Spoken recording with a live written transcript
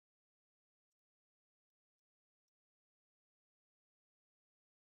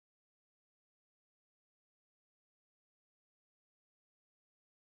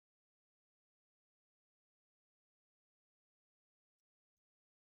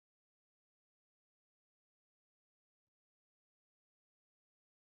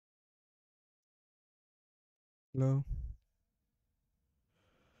Hello.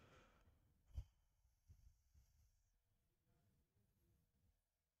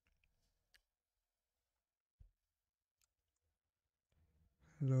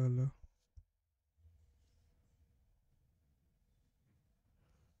 Hello, hello.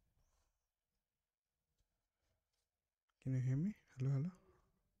 Can you hear me? Hello, hello.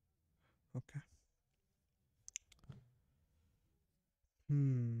 Okay.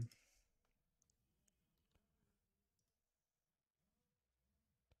 Hmm.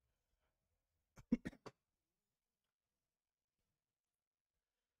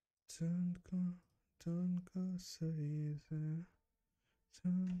 तुमको तुमको सही से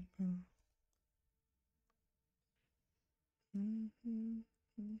तुमको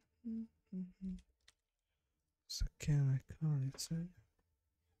So can I call it say?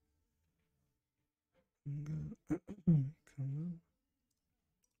 Come on.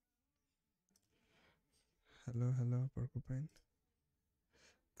 Hello, hello, Porcupine.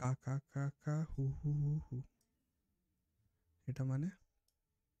 Ka ka ka ka hu hu hu hu. এটা মানে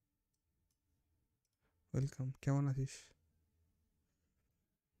welcome কেমন আছিস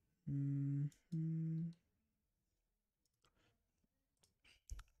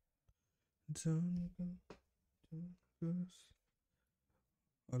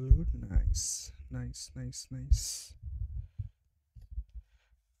all good. Nice.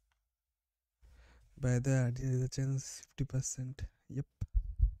 By the Argentina, the chance 50%. Yep.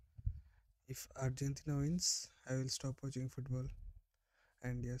 If Argentina wins, I will stop watching football.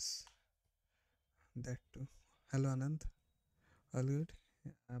 And yes, that too. Hello, Anand. All good?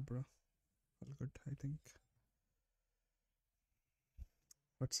 Yeah, bro. All good, I think.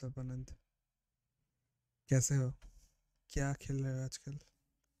 What's up, Anand? कैसे हो? क्या खेल रहे हो आजकल?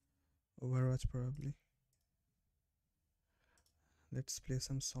 Overwatch probably. Let's play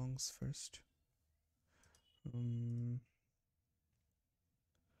some songs first.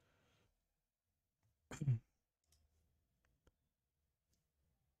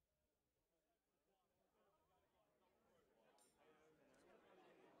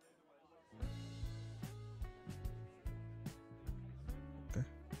 Okay.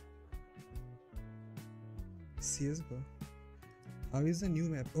 CSGO. How is the new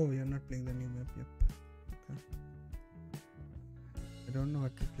map? Oh, you're not playing the new map. Yep. Okay. I don't know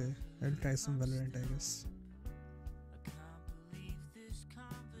what to play. I'll try some Valorant, I guess.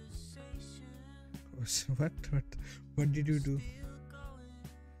 What did you do?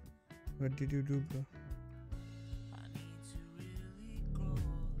 What did you do, bro?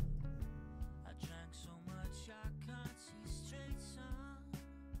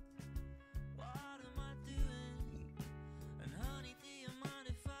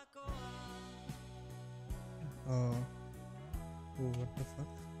 Oh, what the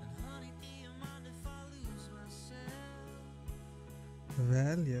fuck?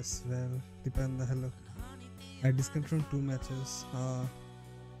 Well, yes, Dipayan, hello. I discontinued 2 matches.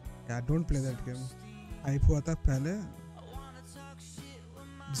 Yeah, don't play that game. Hype हुआ था पहले.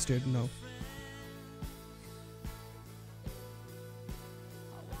 Just dead now.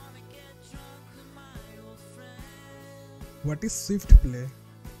 What is Swift play?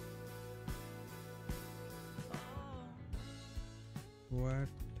 What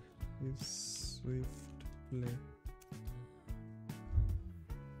is Swift play?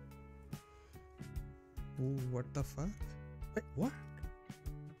 Oh, what the fuck? Wait, what?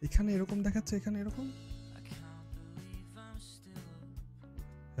 এখানে এরকম দেখাচ্ছে এখানে এরকম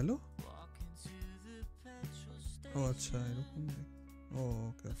hello ও আচ্ছা এরকম ও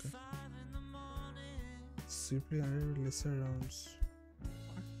ওকে ওকে simply under lesser rounds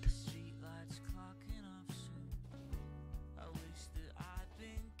what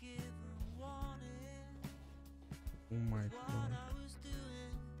oh my god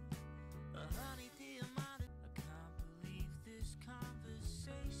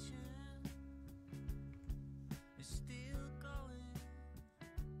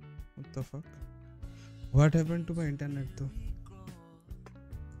what the fuck what happened to my internet though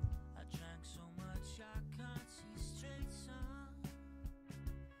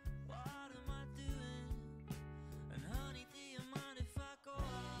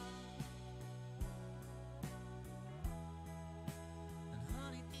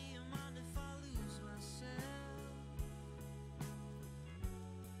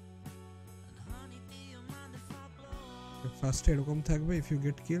ফার্স্টে এরকম থাকবে if you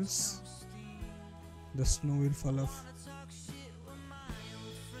get kills the snow will fall off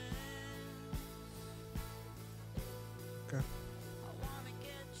okay.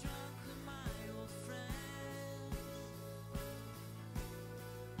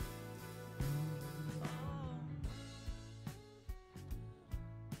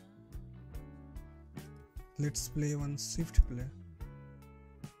 Let's play one Swift play.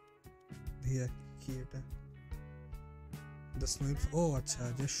 Here, here. The snipe. Oh, acha,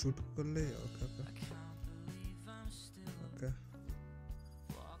 just shoot korle. Okay.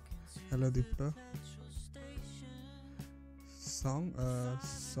 Hello, Deepta. Song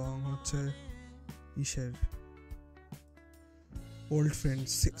হচ্ছে ইশের old friend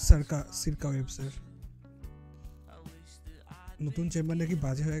সিরকা ওয়েবসের নতুন chamber নাকি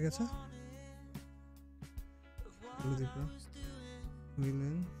বাজে হয়ে গেছে। Hello, Deepta.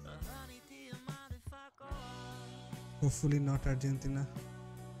 William. Hopefully not Argentina,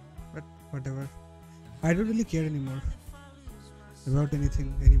 but whatever. I don't really care anymore about anything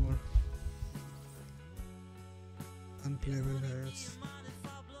anymore. Unplayable hires.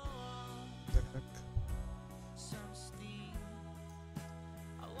 The heck.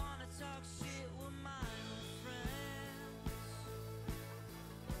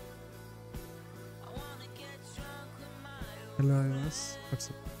 Hello, Anas. What's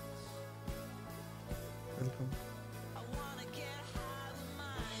up? Welcome.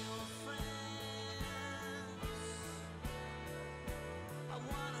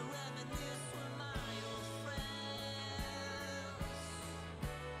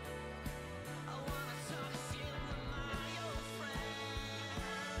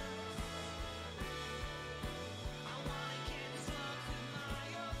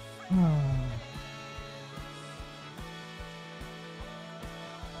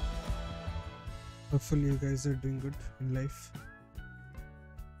 Hopefully you guys are doing good in life.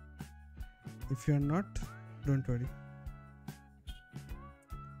 If you are not, don't worry.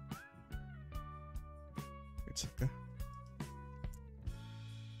 It's okay.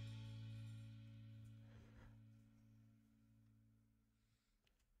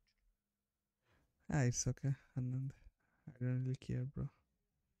 It's okay, Anand. I don't really care, bro.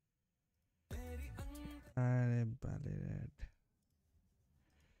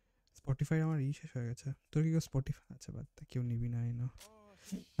 Spotify আমার শেষ হয়ে গেছে। তোর কি Spotify আচ্ছা বাদ দে, কেউ নিবি না I know.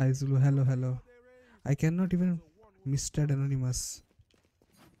 আইজুলু hello. I cannot even Mr. Anonymous.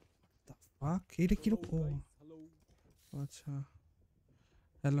 The fuck? এটা কি রকম? আচ্ছা।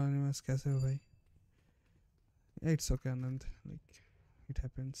 Hello Anonymous, कैसे हो भाई? It's okay Anand, like it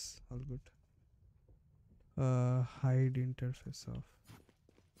happens, all good. Hide interface off.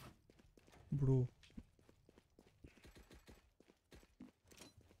 Bro.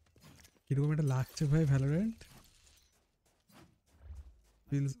 কিরকম একটা লাগছে ভাই ভ্যালোরেন্ট।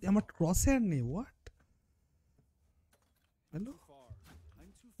 আমার ক্রস হেয়ার নেই, হোয়াট? হ্যালো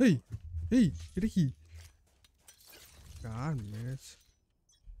এই এটা কি কার ম্যাচ?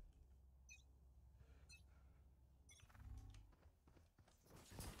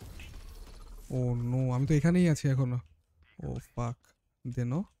 ও নো, আমি তো এখানেই আছি এখনো। ও ফাক,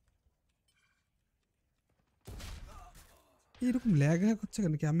 দেনো এরকম ল্যাগ হচ্ছে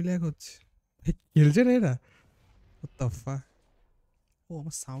কেন? কি আমি ল্যাগ হচ্ছে? খেলছে না এরা? What the fuck? ও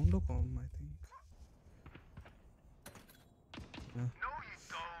আমার সাউন্ডও কম আই থিঙ্ক।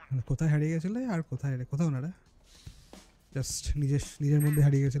 কোথায় হারিয়ে গেছিল আর কোথাও না রে, জাস্ট নিজের মধ্যে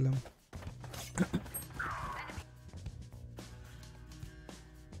হারিয়ে গেছিলাম।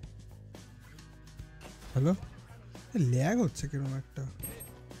 হ্যালো, ল্যাগ হচ্ছে কিরকম একটা,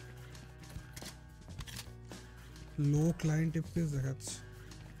 লো ক্লায়েন্ট এফপিএস দেখাচ্ছে।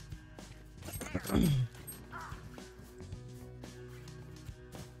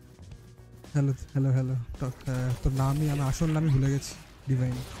 হ্যালো তোর নামই আমি আসল নামই ভুলে গেছি।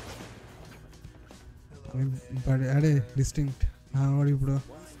 ডিভাইন। আমি अरे डिस्टिंक्ट। हाँ और ब्रो,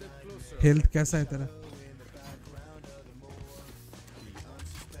 हेल्थ कैसा है तेरा?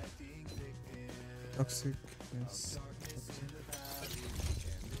 Toxic, yes.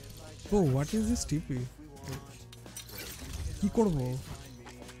 Oh what is this TP? কি করব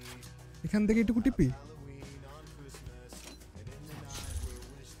এখান থেকে একটু টিপি?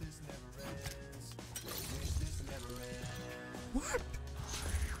 হোয়াট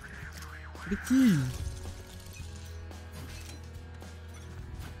এটা কি?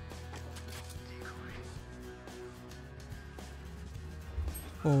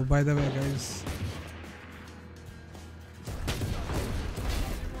 Oh, by the way guys,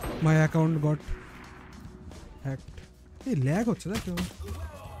 my account got hacked. এই ল্যাগ হচ্ছে না কেউ,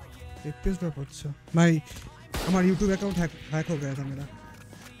 FPS ড্রপ হচ্ছে। ভাই আমার ইউটিউব অ্যাকাউন্ট হ্যাক हो गया था मेरा,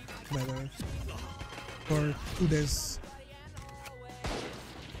 by the way, for 2 days.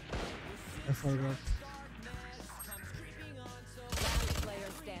 I forgot.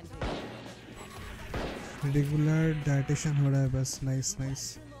 Regular डाइटेशन हो रहा है बस। नाइस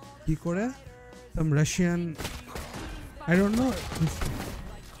की करे some Russian, I don't know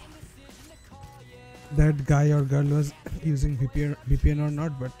that guy or girl was using VPN or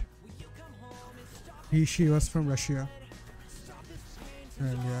not, but she was from Russia,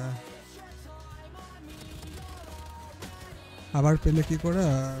 and yeah. আবার পেলে কি করে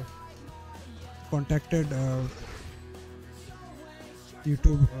contacted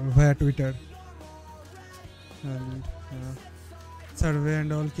YouTube via Twitter and survey and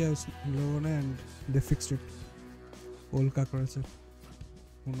all किया उस लोगों ने and they fixed it. Kolkata করেছে.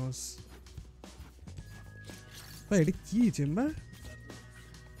 Who knows? ভাই এটা কি চেম্বার?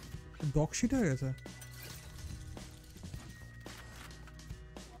 ডগ শিট হয়ে গেছে.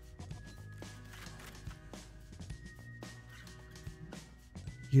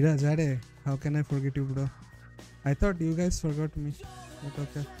 Hira Jare, how can I forget you, bro? I thought you guys forgot me. But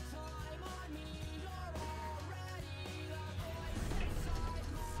okay.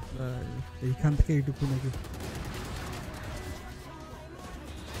 এইখান থেকে এইটুকু নাকি?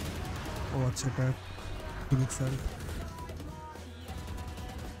 ও আচ্ছা, এটা পিক্সেল.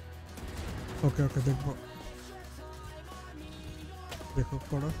 ওকে ওকে, দেখো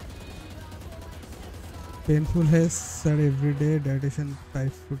করো. पेनफुल है सर, एवरीडे डाइटेशन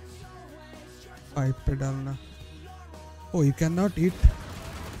पाइप पे डालना. Oh, you cannot eat.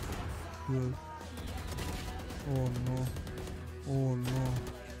 Oh no.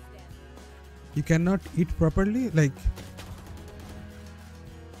 You cannot eat properly, like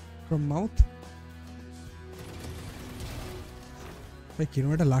from mouth. Like, you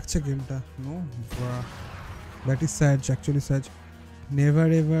know what? Lakcha game ta. No, bruh. That is sad. Actually sad. Never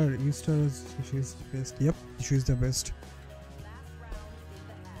ever used her as she is the best. Yep, she is the best.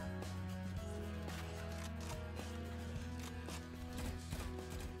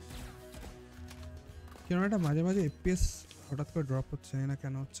 কেন এটা মাঝে মাঝে FPS হঠাৎ করে drop হচ্ছে না,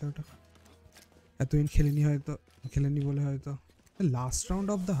 কেন হচ্ছে ওটা? এতদিন খেলেনি বলে হয়তো. Last round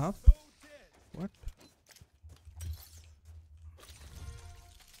of the half, what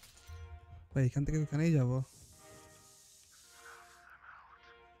ভাই? এখান থেকে ওখানেই যাবো,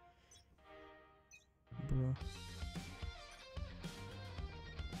 bro.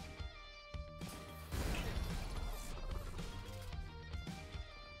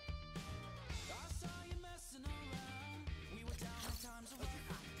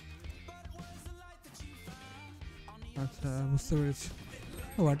 আচ্ছা, বুঝতে পেরেছি.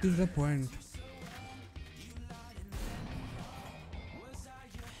 What is the point?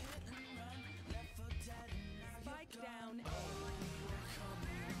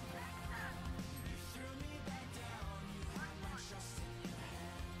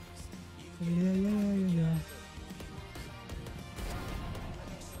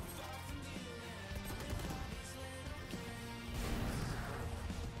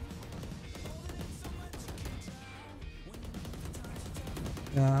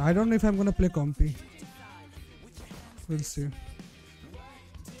 Yeah. I don't know if I'm gonna play compy. We'll see.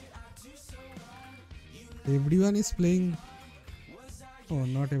 Everyone is playing. Oh,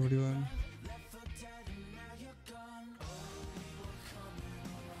 not everyone.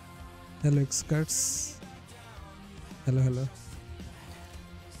 Hello, experts. Hello.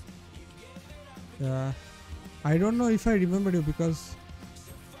 I don't know if I remember you because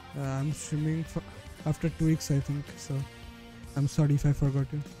I'm streaming after 2 weeks, I think. So I'm sorry if I forgot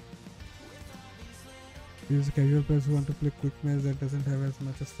you. Use casual players who want to play quick match that doesn't have as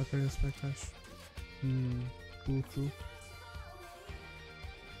much as fucker respect hash. True.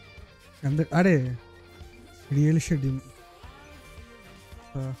 And the real shady.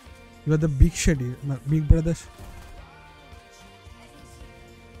 You are the big shady, big brother.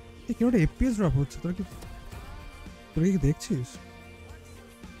 Hey, কি ওটা FPS drop হচ্ছে? তোরা কি দেখছিস?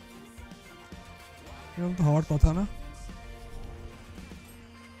 এরকম তো হওয়ার কথা না.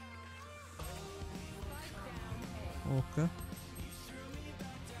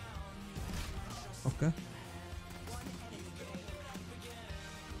 Okay.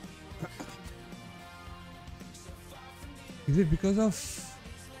 Is it because of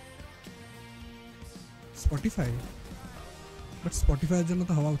Spotify? But Spotify এর জন্য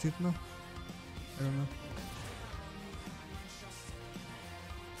তো হওয়া উচিত না. I don't know.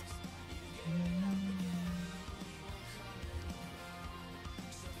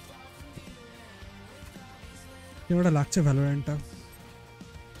 কেমনটা লাগছে ভ্যালোরেন্টটা?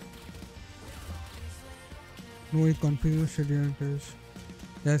 No configuration schedule.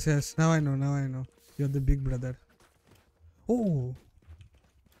 Yes. Now I know. You're the big brother. Oh.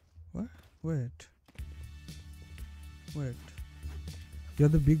 What? Wait.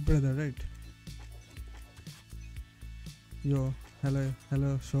 You're the big brother, right? Yo,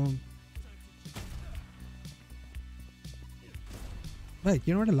 hello, Shom. Bhai,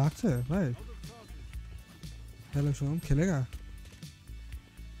 you know what লাগছে ভাই? हेलो शुभम, खेलेगा?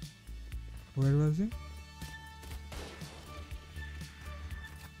 Where was he?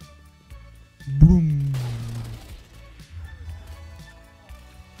 Boom.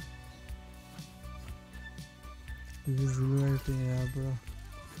 This is liberating, yeah, bro.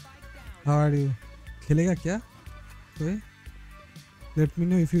 How are you? खेलेगा क्या? कोई? Let me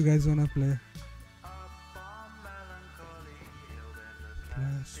know if you guys wanna play.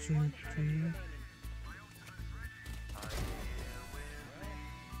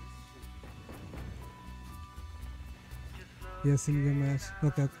 Yes, in game match.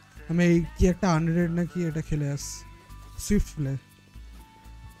 Okay. हमें কি একটা 100 না কি এটা খেলে আস Swift play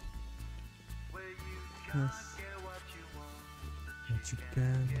yes what you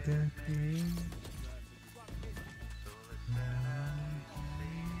can get me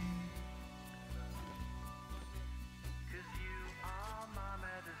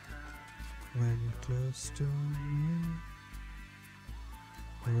when you're close to me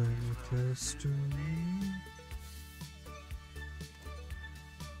when you're close to me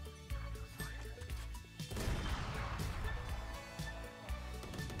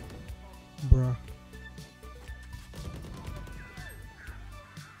bruh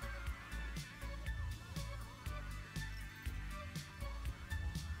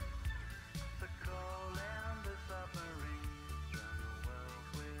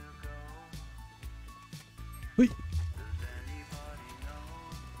Ui.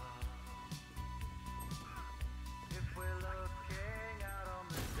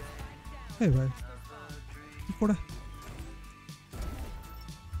 Hey ভাই কি করে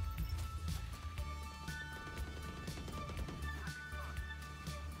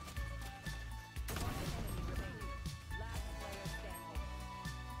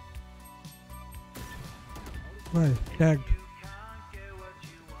ভাই ট্যাগড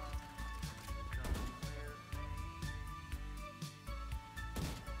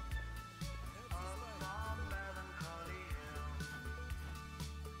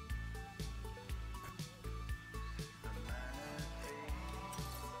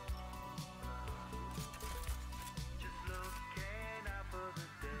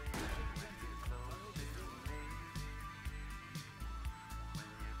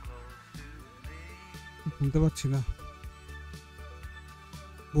শুনতে পাচ্ছি না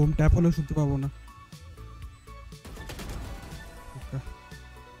বোম ট্যাপ হলেও শুনতে পাবো না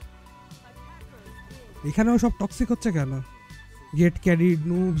এখানেও সব টক্সিক হচ্ছে কেন গেট ক্যারিড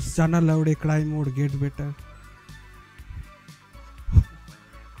নুবস জানালা ওড়ে crime mode get better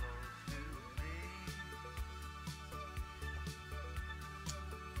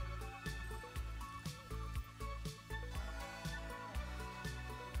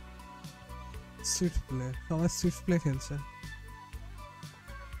Swift play সবাই সুইফট প্লে খেলছে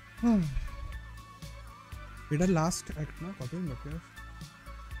এটা লাস্ট অ্যাক্ট না কতদিন বাকি আছে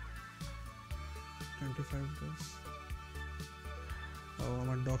 25 days ও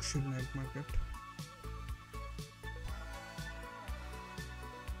আমার dog sheet night market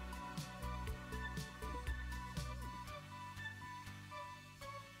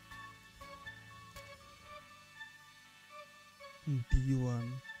D1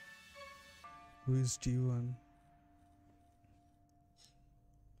 who is D1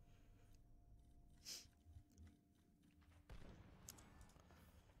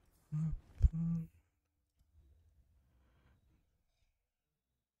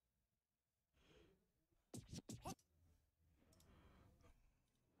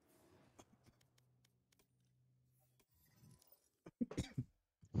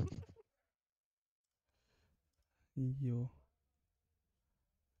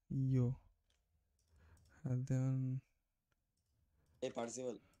 yo and then hey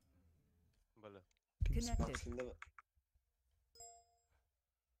Parzival বলো Connected.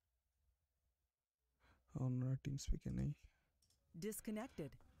 on team speaker nahi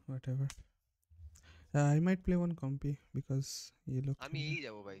Disconnected. whatever I might play one compy because ye look আমি এই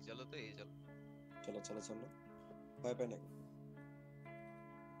যাব ভাই চলো তো এই চলো চলো চলো চলো ভয় পাই না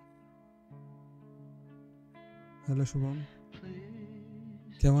হ্যালো শুভম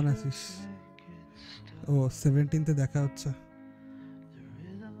কেমন আছিস ও 17th দেখা হচ্ছে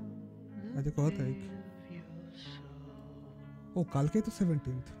আজ কত তারিখ ও কালকেই তো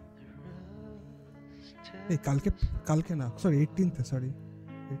 17th এই কালকে না sorry 18th sorry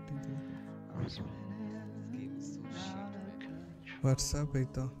 18th WhatsApp এই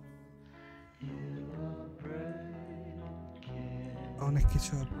তো অনেক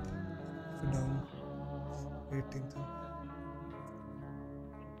কিছু আপ ডাউন 18th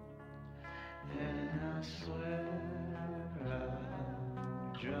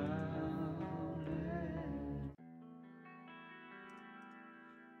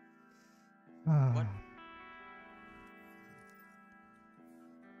What?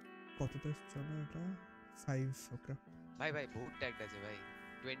 কততে চলো এটা 5 ওকে ভাই ভাই বহুত ট্যাগড আছে ভাই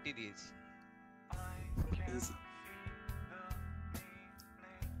 20 দিয়েছি Easy.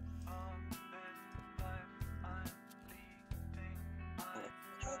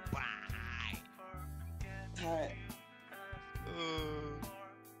 Hi.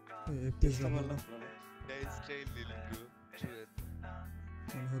 APS Extra double ball up, bro. Nice try little bro True.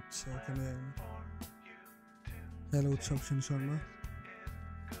 মানে হচ্ছে এখানে হ্যালো উৎসব সেন শর্মা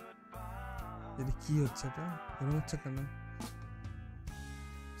এটা কি হচ্ছে এটা এরকম হচ্ছে কেন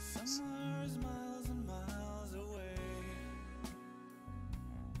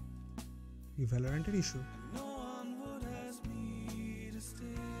কি ভ্যালোরেন্টের issue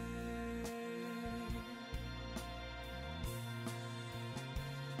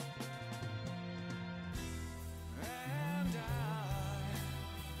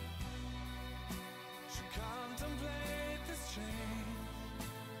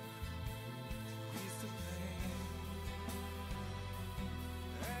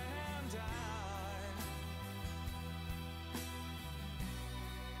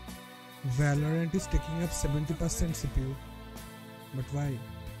Valorant is taking up 70% CPU. But why?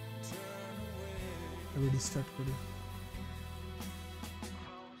 I will restart kori.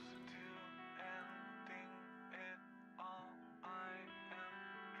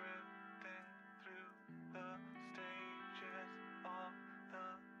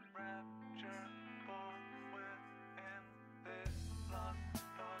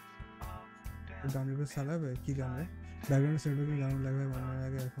 গানের উপর চালাবে কি গান রে ব্যাকগ্রাউন্ড সেট কি গান লাগবে মনে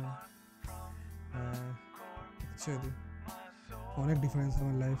আগে এখন চলো অনেক ডিফারেন্স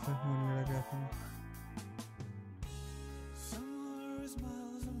আমার লাইফে মনে আগে এখন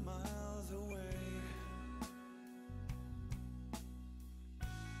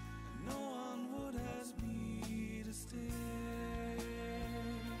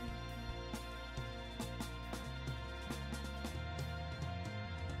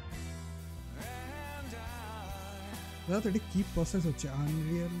দাদা এটা কি প্রসেস হচ্ছে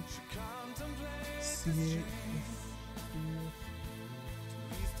আনরিয়েল সিএ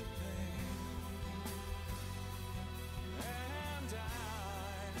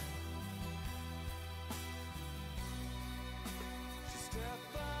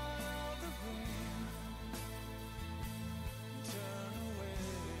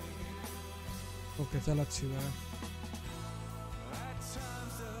ওকে চালাচ্ছি দাদা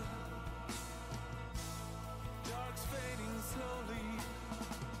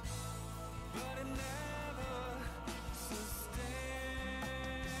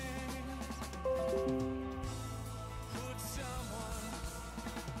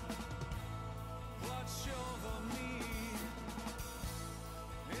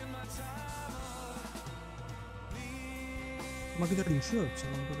আমাকে তো ইস্যু হচ্ছে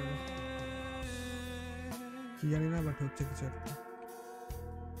মনে করে কি জানি না বাট হচ্ছে কিছু একটা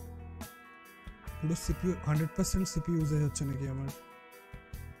পুরো সিপিইউ 100% সিপিইউ ইউজেজ হচ্ছে নাকি আমার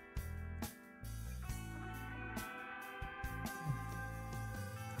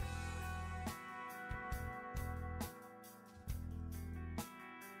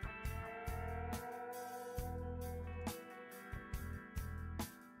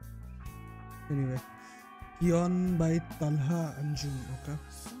anyway Yon by Talha Anjum okay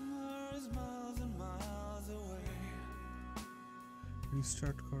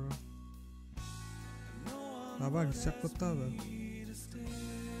restart করো আবার রিস্টার্ট করতে হবে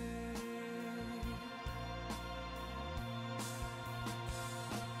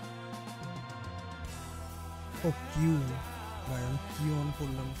ও কিউ ভাই আমি কি অন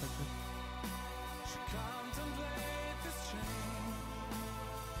করলাম তাকে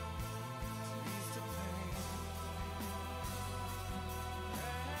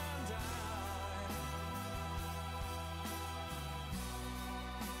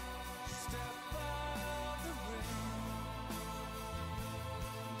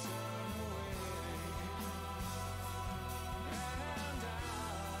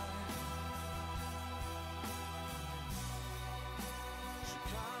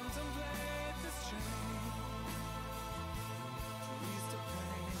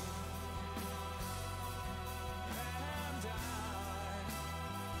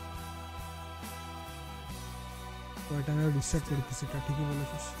এটা আমি রিস্টার্ট করতেছি এটা ঠিকই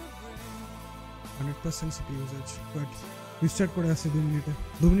বলেছিস 100% সিপিইউ ইউজেজ বাট রিস্টার্ট করে আসছে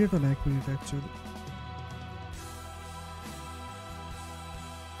 2 মিনিটও না 1 minute actually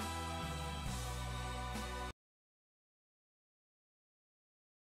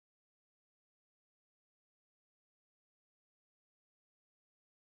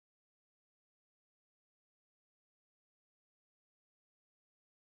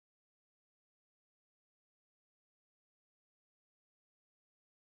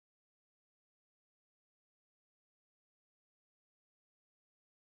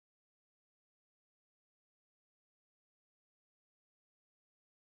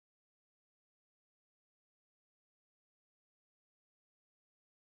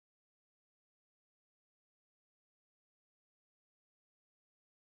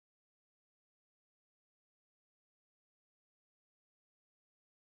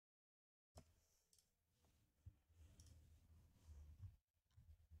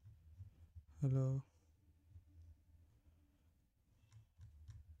Hello.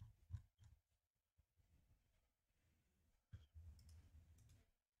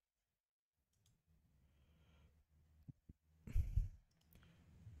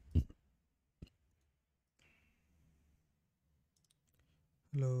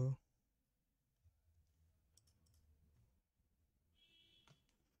 Hello.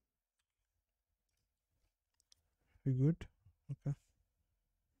 We good? Okay.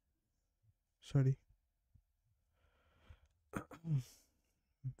 Sorry.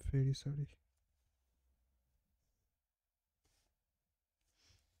 Very sorry.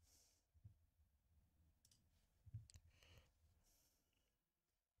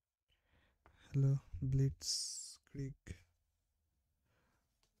 Hello blitz ক্রিক।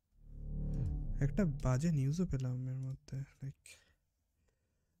 একটা বাজে নিউজও পেলাম এর মধ্যে, লাইক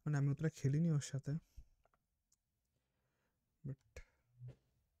মানে আমি অতটা খেলিনি ওর সাথে, বাট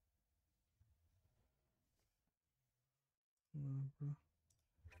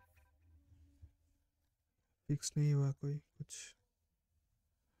फिक्स नहीं हुआ कोई कुछ।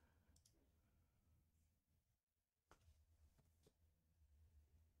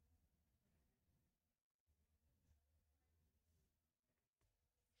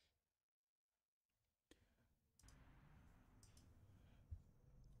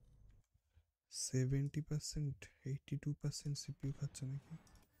 $70%, 82% CPU খাচ্ছে নাকি?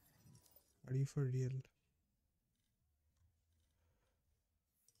 Are you for real?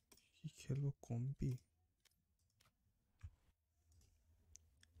 কি খেলবো কম্পি?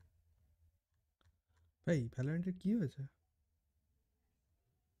 ভাই ভ্যালোরেন্টের কি হয়েছে?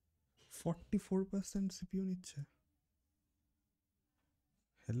 44% সিপিইউ নিচ্ছে।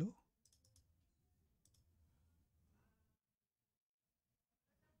 হ্যালো,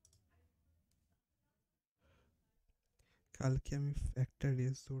 কালকে আমি একটা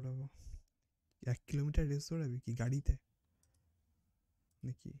রেস দৌড়াবো। 1 কিলোমিটার রেস দৌড়াবি কি গাড়িতে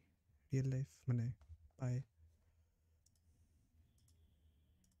নাকি রিয়েল লাইফ মানে পায়ে?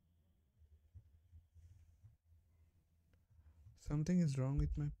 Something is wrong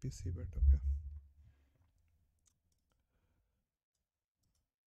with my PC, but okay.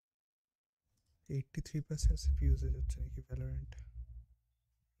 83% CPU usage হচ্ছে নাকি Valorant?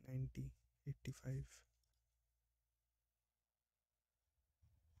 90, 85.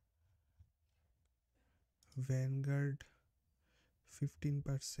 Vanguard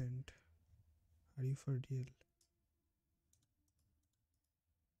 15%. Are you for real?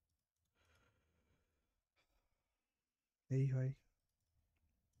 এই হয়।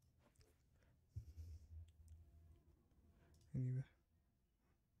 এনিওয়ে,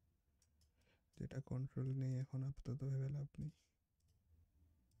 যেটা কন্ট্রোল নেই এখন আপাতত ভেবে লাভ নেই।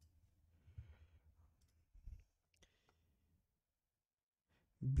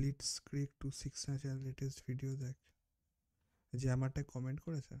 ব্লিটস ক্রিক 26 চ্যানেল লেটেস্ট ভিডিও দেখ। যে আমারটায় কমেন্ট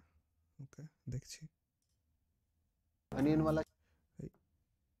করেছে, ওকে দেখছি। অনিয়ন वाला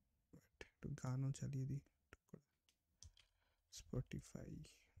একটু গানও চালিয়ে দিই স্পটিফাই।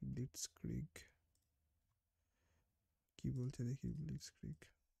 ব্লিটস ক্রিক কি বলছে দেখি। Blitz ক্রিক,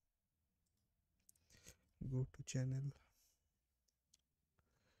 go to channel,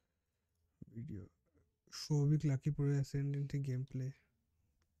 video, Souvik লাকিপুরের অ্যাসেন্ডেন্টে game play.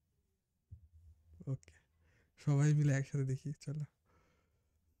 ওকে, সবাই মিলে একসাথে দেখি চলো।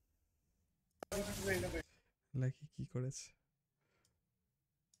 লাকি কি করেছে?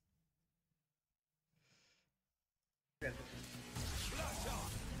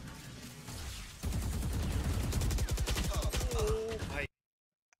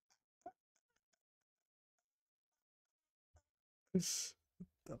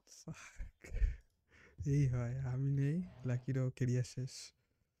 The fuck? এই হয়, আমি নেই, লাকিরও কেরিয়ার শেষ।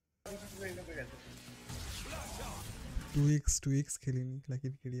 2x খেলিনি,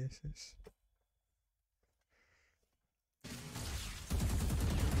 লাকির কেরিয়ার শেষ।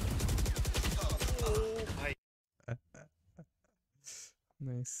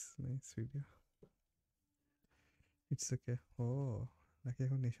 Nice nice video, it's okay. O lucky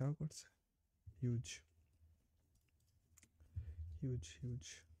এখন নেশাও করছে। Huge huge huge.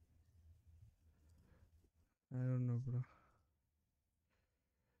 I don't know bro.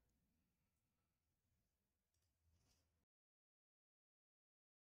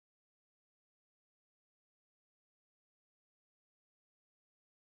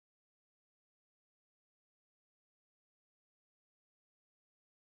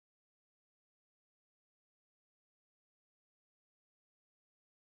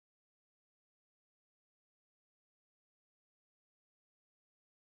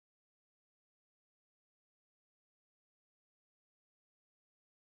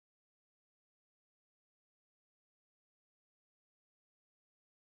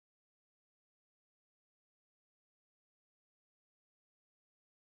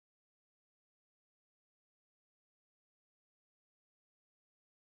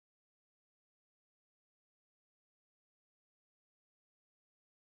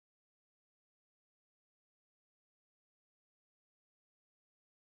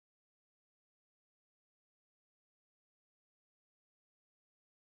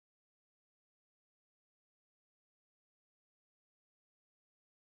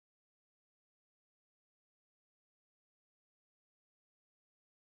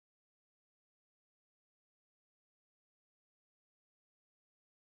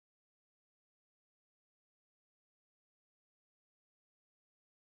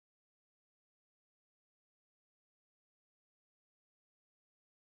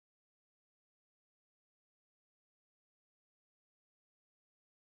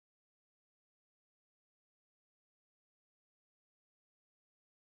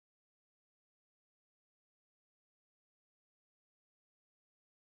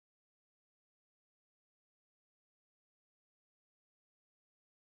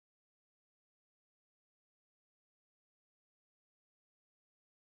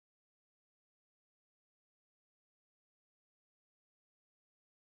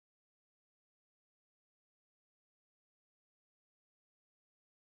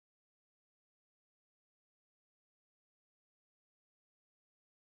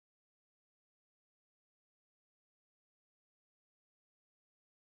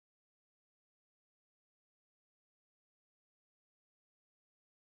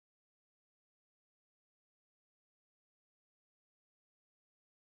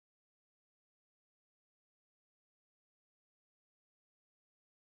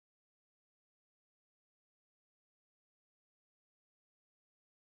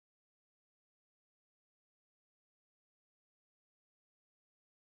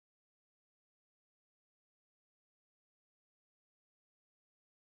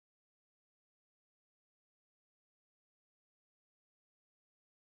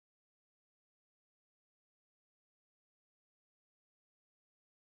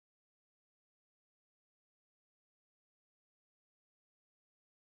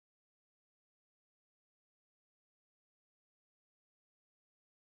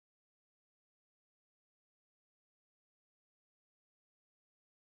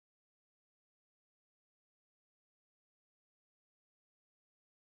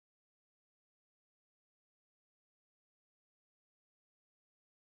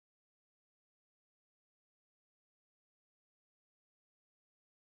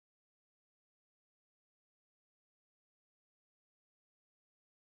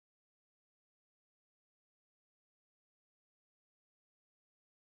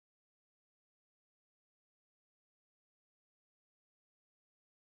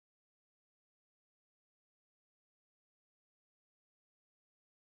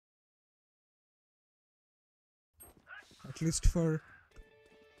 at least for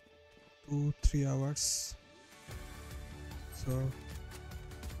 2-3 hours. So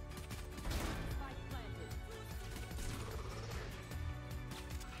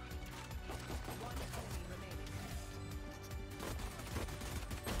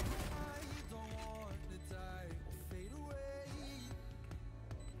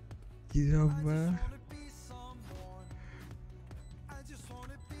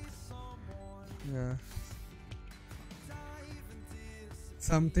yeah,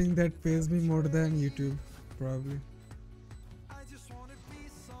 something that pays me more than YouTube, probably.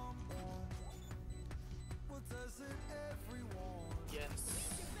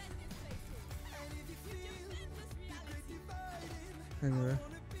 Anyway,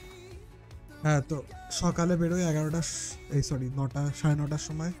 হ্যাঁ তো সকালে বেরোই 11টা এই sorry 9টা 9:30টার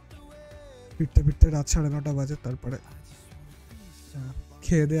সময়, ফিরতে ফিরতে রাত 9:30 বাজে। তারপরে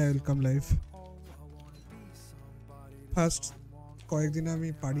খেয়ে দিয়ে I will come live. First কয়েকদিন আমি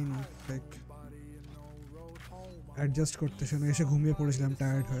পারিনি লাইক অ্যাডজাস্ট করতে, শোনো এসে ঘুমিয়ে পড়েছিলাম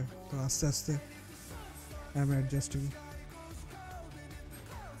টায়ার্ড হয়ে, তো আস্তে আস্তে আই এম অ্যাডজাস্টিং।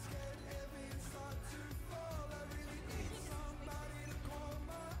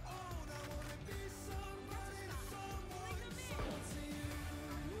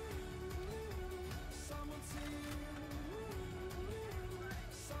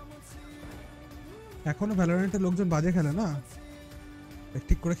 এখনো ভ্যালোরেন্টে লোকজন বাজে খেলে না,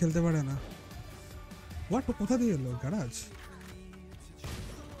 ঠিক করে খেলতে পারে না। হোয়াট, ও কোথা দিয়ে এলো? গ্যারাজ?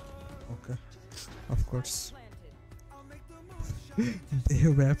 ওকে, অফকোর্স দেহ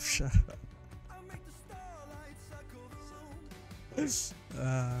ব্যবসা।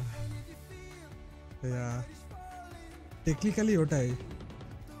 টেকনিক্যালি ওটাই।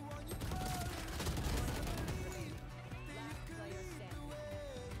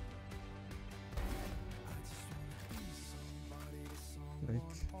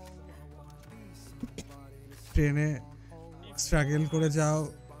 ট্রেনে স্ট্রাগল করে যাও,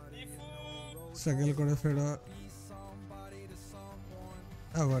 স্ট্রাগল করে ফেরো,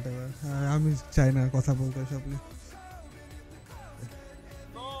 হোয়াটএভার। আমি চাই না কথা বলতে সব নিয়ে।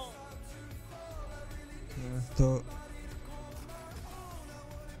 তো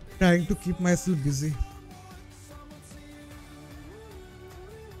trying to keep myself busy.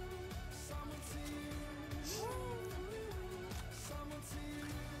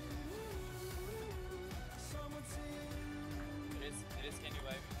 Can you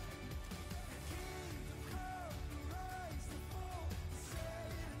vibe?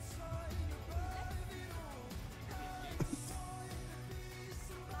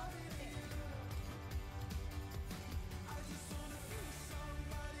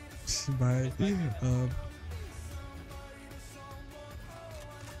 ভাই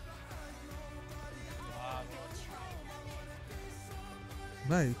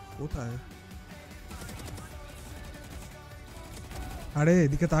ভাই কোথায়? আরে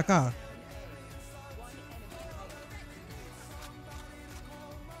এদিকে তাকা।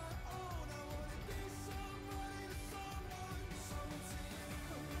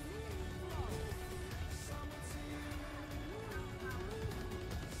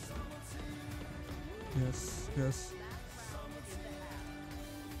 Yes, yes.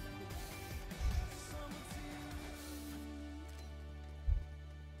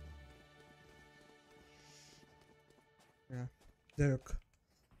 Yeah, যাই হোক,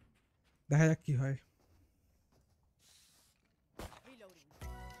 দেখা যাক কি হয়।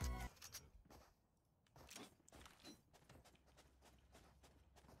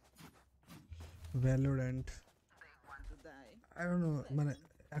 Valorant, I don't know, মানে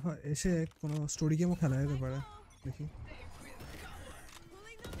এখন এসে কোনো স্টোরি গেমও খেলা যেতে পারে, দেখি।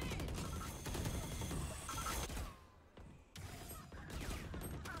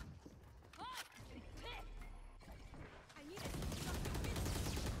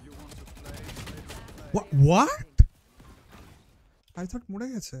 What? I thought মরে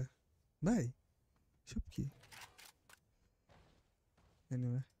গেছে ভাই, সব কি?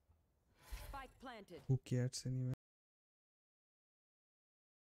 Anyway, who cares anyway?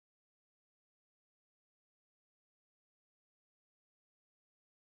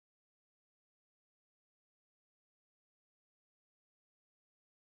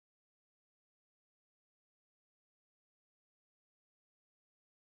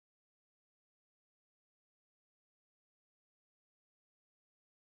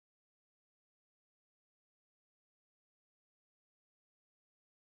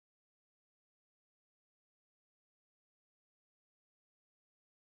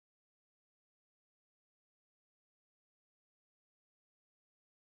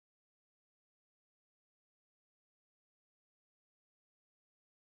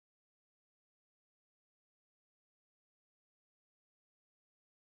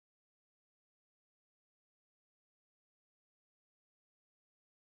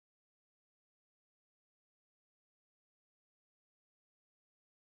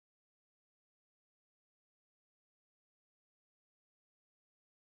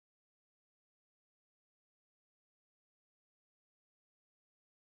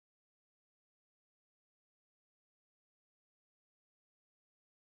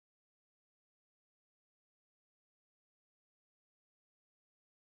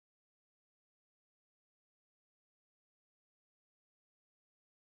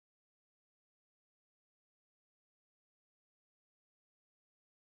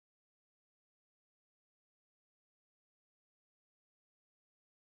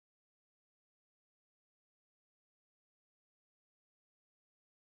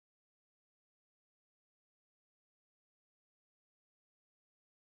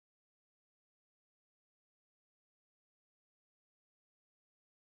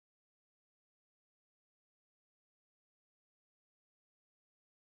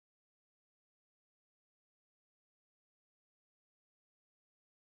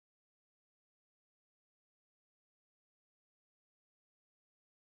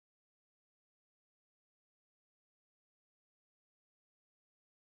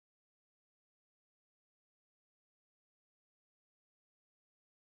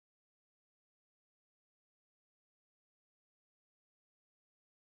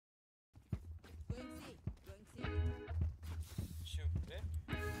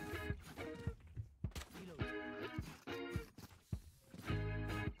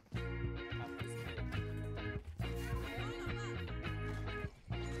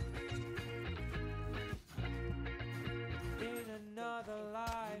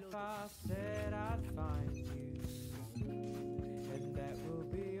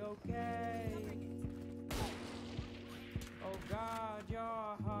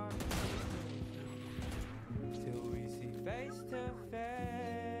 I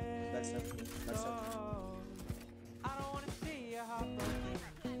don't wanna see you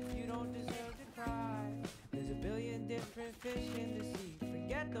heartbroken. You don't deserve to cry. There's a billion different fish in the sea.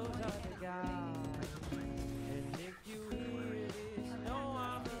 Forget those other guys. And if you hear this, know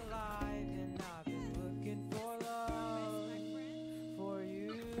I'm alive and I've been looking for love, for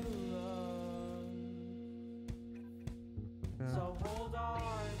you, love. So hold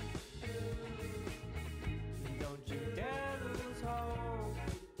on, don't you dare lose hope.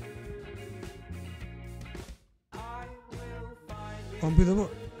 I will find you কম্পি দেবো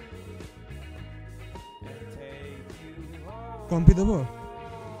and take you home. কম্পি দেবো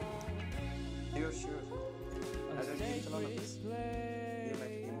Sure, sure. A sacred place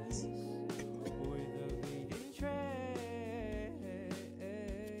with a leading trace.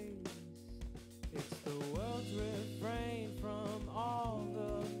 It's the world's refrain from all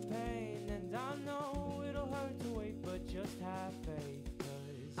the pain, and I know it'll hurt to wait, but just have faith.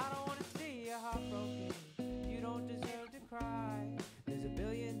 'Cause I don't wanna see you heartbroken. You don't deserve to cry. There's a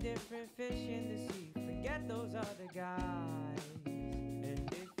billion different fish in the sea. Forget those other guys. And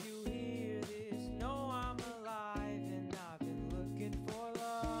if you hear this, know I'm alive and I've been looking for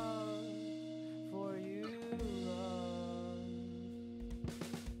love, for you, love.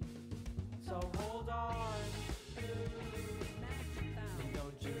 So hold on, and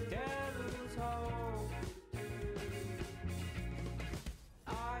don't you dare lose hope.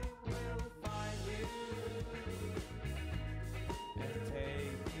 I will find you and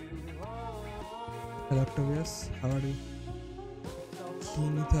take you home. Hello অক্টোভিয়াস how are you কি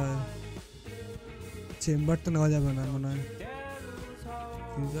নিতে হয় chamber তো নেওয়া যাবে না মনে হয়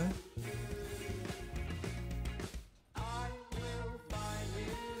কি যায় I will find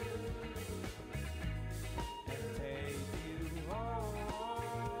you and take you home.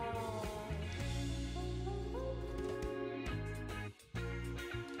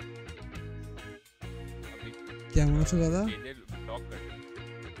 কেমন আছো দাদা केले ब्लॉक कर दो।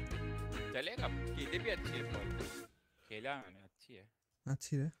 चलेगा केले भी अच्छी है बॉल खेला मैंने अच्छी है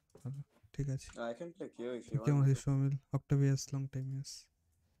আছি রে ভালো ঠিক আছে I can play Q if you কেমন want. আছিস সৌমিল অক্টোভিয়াস long time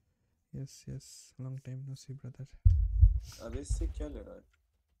yes long time no C brother अभी से क्या ले रहा है?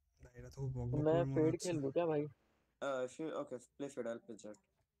 না এটা তো খুব বক বক मैं করে মনে पेड़ হচ্ছে खेल लूं क्या भाई? If you okay, play Fed, I'll play Jet.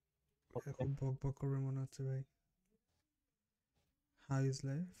 এটা খুব বক বক করবে মনে হচ্ছে ভাই how is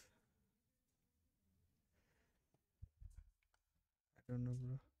life I don't know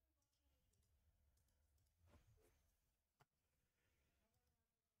bro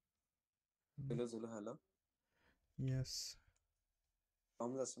Hello, Zulu, hello. Yes Tom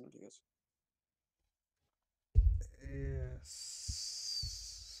যাচ্ছে না ঠিক আছে। ইয়েস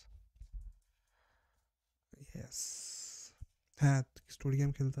ইয়েস হ্যাঁ স্টোরি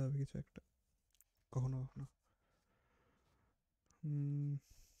গেম খেলতে হবে কিছু একটা কখনো কখনো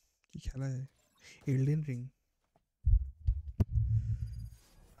কি খেলা যায় এলডেন রিং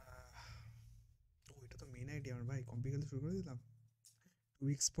ওইটা তো মেন আইডিয়া আমার ভাই কম্পি খেলতে শুরু করে দিলাম 2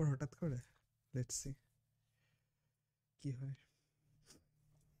 উইকস পর হঠাৎ করে লেটস সি কি হয়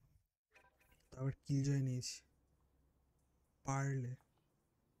তারপর কিল জয় নিয়েছি পারলে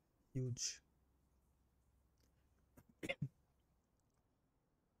huge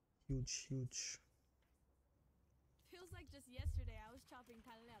huge Feels like just yesterday I was chopping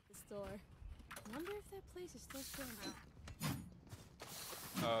kalu at the store. Wonder if that place is still standing.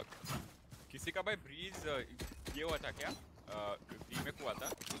 किसी का भाई ब्रीज ये हुआ था क्या रीमेक हुआ था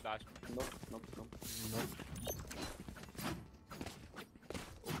लास्ट No.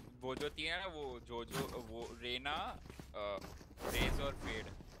 वो जो थी ना वो जो वो रेना रेज और फेड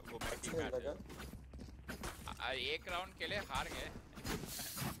वो मैच लगा एक राउंड के लिए हार गए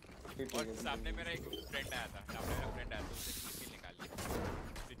और सामने मेरा एक फ्रेंड आया था तो उसने किल निकाल लिया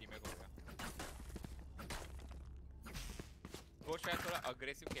उसकी टीम में होगा वो शायद थोड़ा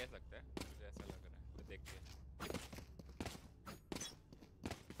अग्रेसिव कह सकता है मुझे ऐसा लग रहा है तो देखते हैं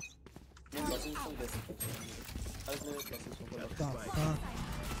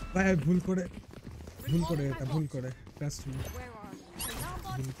ভাই ভুল করে এটা ভুল করে trust me Where are you?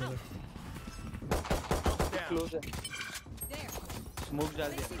 ভুল করে क्लोज है There. स्मोक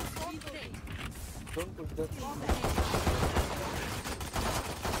डाल दिया Placing smoke grenade. Don't push the Bomb ahead.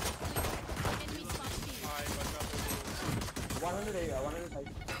 Enemy spot B. 100 रहेगा 105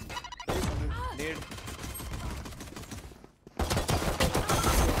 नेड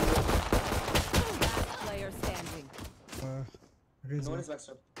Last player standing. Raise No one is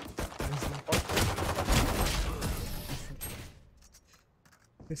backstab.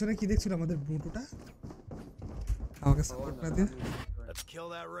 পেছনে কি দেখছিল আমাদের ব্লুটুটা আমাকে সাপোর্ট না দিয়ে kill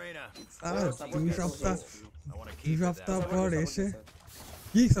that Reyna. সারা দুই সপ্তাহ I want to দুই keep it সপ্তাহ that way. পর এসে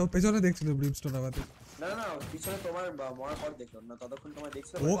কি সব পেছনে দেখছিল ব্রিমস্টোন আমাদের না না পিছনে তোমার মরার পর দেখলো না ততক্ষণ তোমার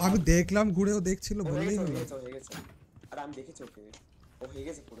দেখছিল ও আমি দেখলাম ঘুরেও দেখছিল বললেই হলো হয়ে গেছে আর আমি দেখেছি ওকে ও হয়ে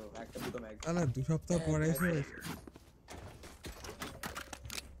গেছে পুরো একটা দুটো ম্যাচ আলা দুই সপ্তাহ পর এসে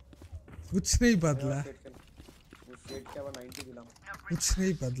कुछ नहीं बदला फेट के अब 90 दिलाम कुछ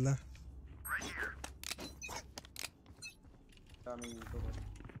नहीं बदला আমি তো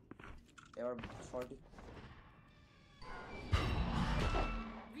এবার 40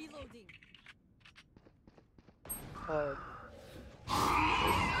 Reloading.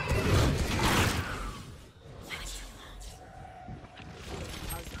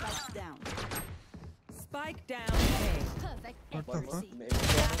 Our spike's down. Spike down A. Perfect. What the fuck?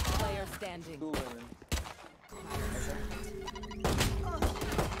 Last player standing. 2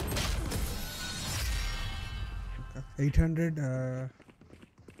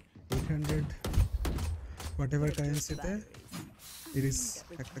 800 whatever currency there it is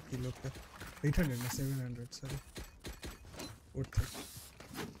একটা কিলো 800 না 700 সরি ওটা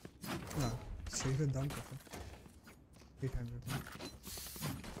না সেটার দাম কত 800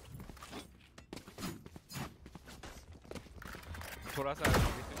 थोड़ा सा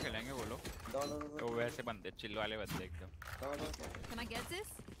अभी तो खेलेंगे वो लोग तो वैसे बंदे चिल वाले बंदे एकदम Can I get this?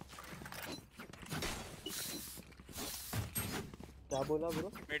 क्या बोला ब्रो?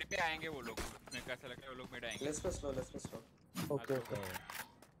 मिड पे आएंगे वो लोग मेरे को ऐसा लगता है वो लोग मिड आएंगे let's play slow okay okay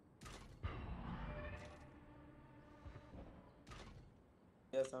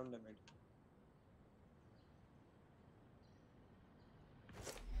या साउंड लिमिट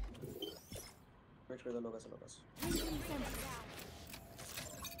वेट कर दो लोगस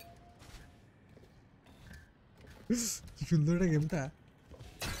কি সুন্দর একটা গেমটা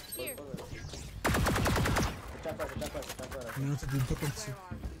Here. टैप মনে হচ্ছে যুদ্ধ করছি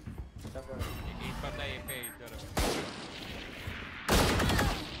एक बंदा ए पे इधर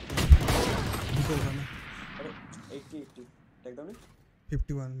দুটো ওখানে अरे 80 टेक डाउन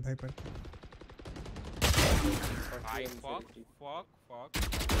 51 ভাইপার भाई fuck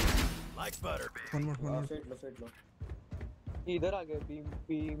Like butter. one more fate लो इधर आ गए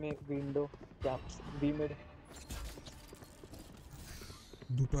बी में विंडो क्या बी मिड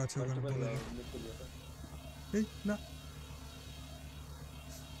দুটো আছে ওখানে বলে এই না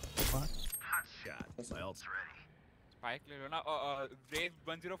Hot shot. My ult's ready. Spike ले लो ना रेस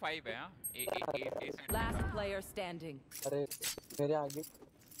 105 है हां Last player standing. अरे मेरे आगे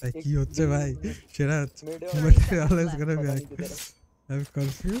ভাই কি হচ্ছে ভাই সেরা হচ্ছে mid always gonna be I'm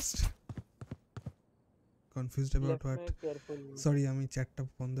confused about what sorry আমি চ্যাটটা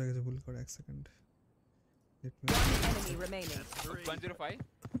বন্ধ হয়ে গেছে ভুল করে এক second let me Enemy remaining. 105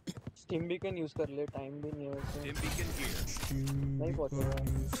 steam भी कैन यूज कर ले टाइम भी नहीं है उसमें Dim beacon here. नहीं पहुंचेगा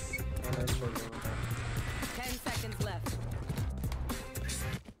 10 seconds left.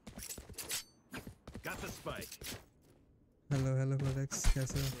 Got the spike. hello Alex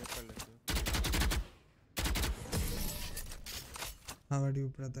कैसे हो how are you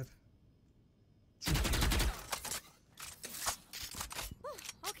brother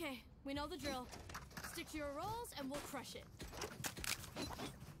Okay, we know the drill. Stick to your roles and we'll crush it.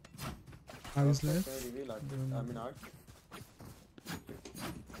 how is life reveal I mean art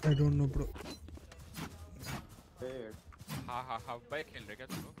I don't know bro fate हां भाई खेल रहे क्या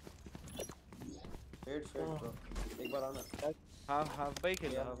तुम लोग fate bro एक बार आना half by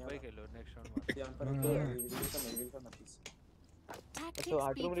Khelo next round में यहाँ पर रिवील करना please Tactics So,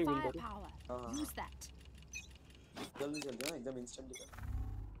 hard room beat reveal करो। firepower. हाँ। Use that. जल्दी ना एकदम इंस्टेंटली कर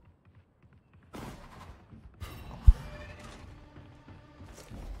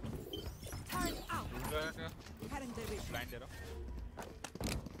Turn out. ब्लाइंड दे रहा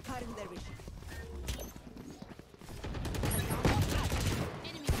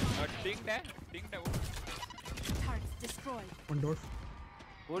Enemy spotted. डिंग है वो Targets destroyed. one door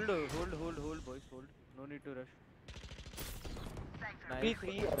hold boys hold no need to rush nice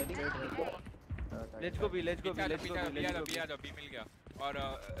let's go B आ जा बी मिल गया और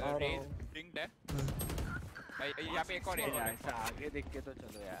रेस डिंग है भाई यहां पे एक और है ऐसा आगे देख के तो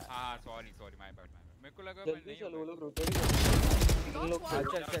चलो यार हां सॉरी माय बैड मेरे को लगा मैं जल्दी नहीं चलो वो लोग रोटेट इन लोग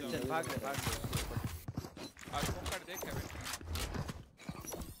चल भाग आज को कर देख केविन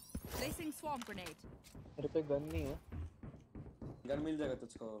Placing swarm grenade. मेरे पे गन नहीं है गन मिल जाएगा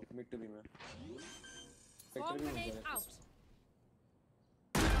तुझको मिड टू बी में Swarm grenade out.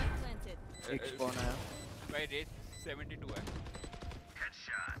 Spike planted. एक स्पॉन आया भाई रेस 72 है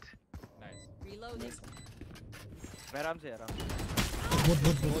Headshot. Nice Reloading. मैं आराम से both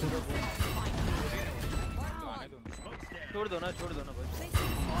आने दो Smoke's down. छोड़ दो ना बस।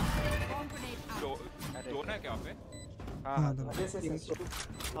 Bomb grenade out. दोनों है क्या वहाँ पे? हाँ दोनों।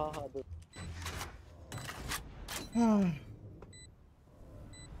 हाँ दो।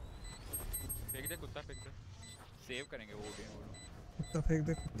 फेंक दे कुत्ता फेंक दे। सेव करेंगे वो भी वो लोग। कुत्ता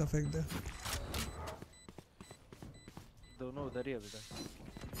फेंक दे। दोनों उधर ही अभी तक।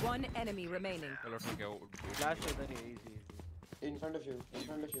 One enemy remaining. चलो ठीक है वो लास्ट उधर ही easy. In front of you.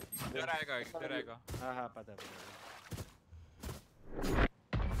 इधर आएगा। हाँ पता।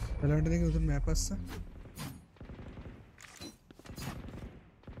 Valorant देंगे उधर मेरे पास से।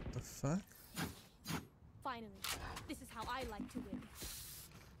 The fuck? Finally, this is how I like to win.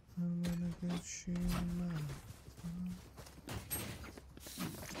 I'm gonna get you now.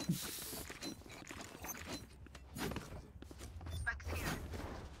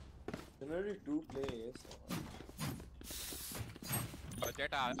 There are two players.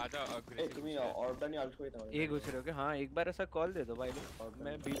 Chitchat आजा aggressive. तुम्ही ऑर्डर आउट को था। एक घुस रहे हो क्या? हाँ एक बार ऐसा कॉल दे दो भाई लोग।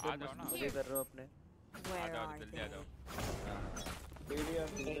 मैं बी पे जाओ ना। मजे कर रहा हूँ अपने। Where are जल्दी आ they? जाओ। एरिया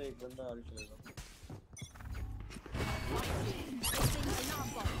में एक बंदा आउट चलेगा।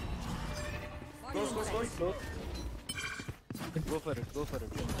 Go for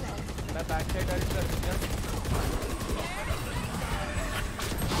it. मैं बैक साइड अल्ट कर दूंगा।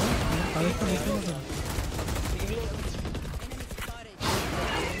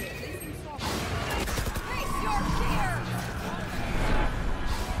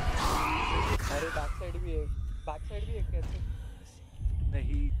 अरे बैक साइड भी है कैसे?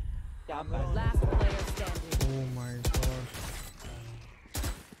 नहीं। Last player standing. Oh my god.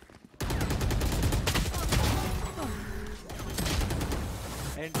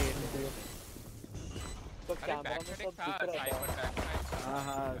 And तो कैमरा में सब दिख रहा था।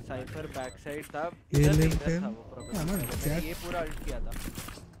 हाँ साइफर बैक साइड था। ये इधर लिंक था है। वो प्रॉब्लम। हाँ, चैट ये पूरा अल्ट किया था।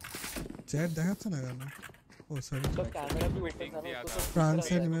 चैट देखाচ্ছে না কেন? Oh sorry. तो कैमरा भी ओपन था ना उसको France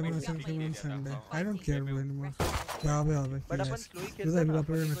and American film on Sunday. I don't care bro anymore. क्या হবে but upon yes. Slow he Just खेलते I हैं will ना।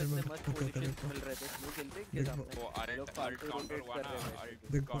 upload अपन it को इतने later. मस्त Okay, पोजीशन okay. मिल रहे थे स्लो खेलते इनके सामने। वो लोग फालतू रोटेट कर रहे हैं।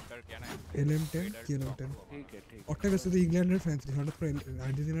 देखो। काउंटर किया ना। LM10 KLM10 ठीक है। ওটা বেশি তো ইংল্যান্ডের ফ্যান ছিল হঠাৎ করে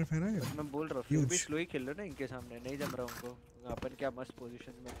আর্জেন্টিনার ফ্যান আগে मैं बोल रहा हूँ फिर भी स्लो ही खेल रहे ना इनके सामने। नहीं जम रहा उनको। अपन क्या मस्त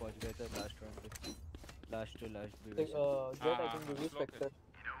पोजीशन में पहुंच गए थे लास्ट राउंड पे। लास्ट भी jet I think give Spectre.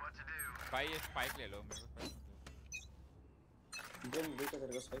 भाई ये स्पाइक ले लो मेरे को। गेम देखा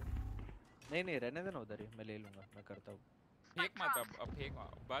तेरे को स्पाइक। नहीं रहने देना उधर ही। मैं ले लूंगा। मैं करता हूँ। फेंक मत अब फेंक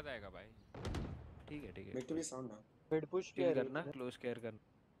बाद आएगा भाई। ठीक है। मिड टू बी साउंड ना। मिड पुश किल करना क्लोज केयर करना।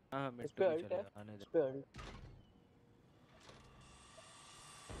 हाँ मिड इस टू पे भी अल्ट है। चलेगा आने दे। इस पे अल्ट।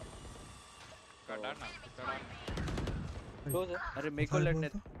 कटा ना। क्लोज है। अरे मेरे को लड़ने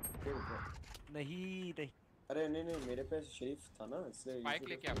नहीं। अरे नहीं मेरे पे शरीफ था ना इसलिए स्पाइक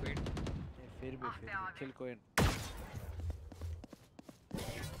लेके आ वेट। फिर भी किल कोई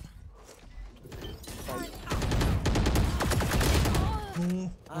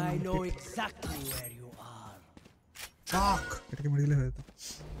I know exactly where you are. Fuck! এটাকে মেরে হয়ে যেত।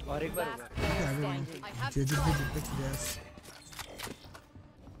 और एक बार होगा। जेजिट भी जितने yes.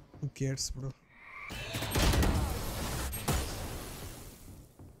 Who cares bro?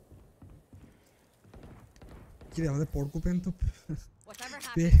 কি রে আমাদের পর্কুপেন তো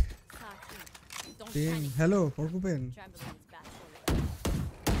পেন হ্যালো পর্কুপেন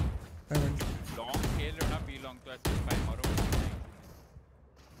लॉन्ग खेल रहा बी लॉन्ग तो ऐसे स्पाइक मारो।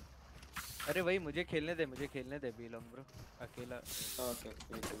 अरे भाई मुझे खेलने दे बी लॉन्ग ब्रो अकेला। ओके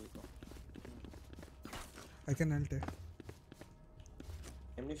I can ult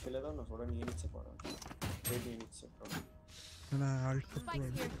এমনি ফেলে দাও না ওরা নিয়ে নিচ্ছে পড়া নিয়ে নিচ্ছে না ult করতে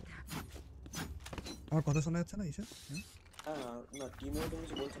পারবো। আমার কথা শোনা যাচ্ছে না ঈশা? হ্যাঁ না টিমে তুমি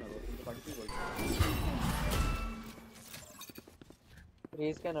কিছু বলছো না কিন্তু পার্টিতেই বলছো।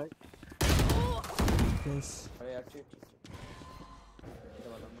 Raise can alt. Close. अरे यार ठीक এটা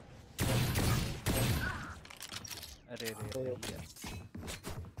বলো না। अरे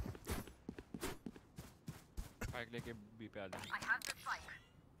स्पाइक लेके बी पे आ जाओ।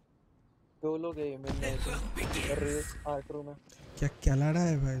 दो लोग हैं मैंने रेस आर्ट रूम में। क्या लड़ा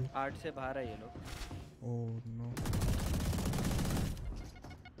है भाई? 8 से बाहर है ये लोग। Oh no.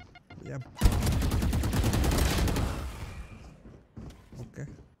 Yep. Okay.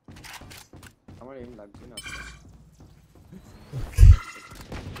 আমার এম লাগছে না।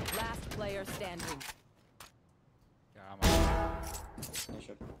 Last player standing. क्या मार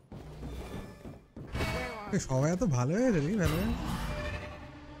সবাই তো ভালো হয়ে যাবে ভালো।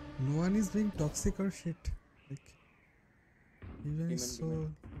 No one is being toxic or shit. Like even so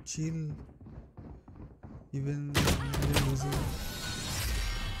chill. Even losing.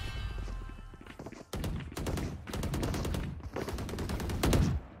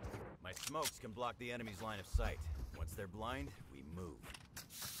 smokes can block the enemy's line of sight. Once they're blind, we move.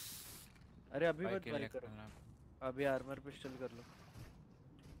 अरे अभी मत बाय करो, अभी आर्मर पिस्टल कर लो।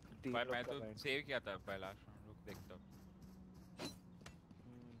 भाई मैं तो सेव किया था पहला, रुक देखता हूँ।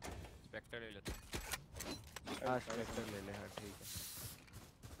 स्पेक्टर ले लेता हूँ। हाँ स्पेक्टर ले ले, हाँ ठीक है।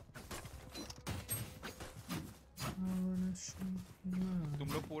 तुम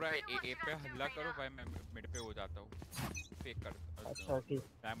लोग पूरा ए पे हल्ला करो भाई, मैं मिड पे हो जाता हूँ, फेक कर। अच्छा ठीक।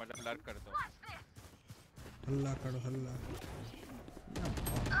 मैं मतलब लर्क करता हूँ। हल्ला करो हल्ला।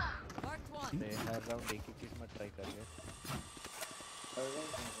 हर राउंड एक ही चीज मत ट्राई कर ले।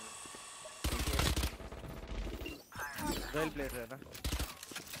 वेल प्लेड है ना,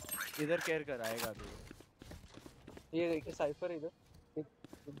 इधर केयर कर, आएगा अभी। ये देखिए साइफर इधर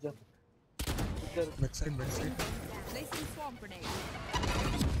इधर back side Placing swarm grenade.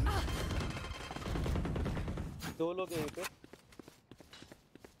 दो लोग हैं पे।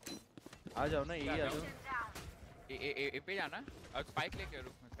 आ जाओ ना, यही आ जाओ। ए पे जाना और स्पाइक लेके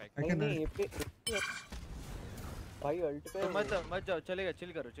रुक में स्पाइक। नहीं ए पे भाई अल्ट पे तो मत जाओ, चलेगा, चिल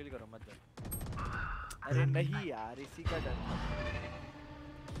करो मत जाओ। अरे नहीं यार, इसी का डर था।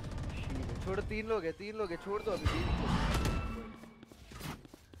 छोड़, तीन लोग हैं, छोड़ दो अभी।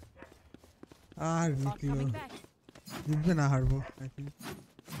 निकलो, जितने ना हारबो आई थिंक।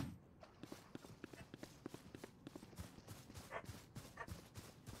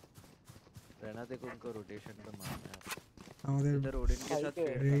 रहना देखो, उनको रोटेशन पे मारना है। আমাদের इधर ओडिन के साथ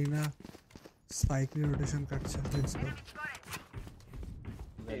রেইনা স্পাইক নিয়ে রোটেশন কাটছে। Let's go.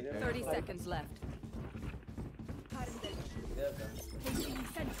 30 seconds left. Placing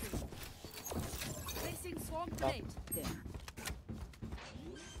sentry. Placing swarm grenade. There.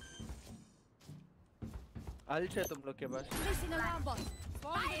 अल्च है तुम लोग के पास। Placing alarm bot.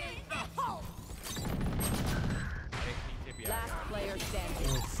 Swarm grenade. Last player standing.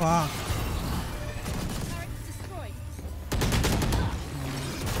 Oh fuck. Turret destroyed.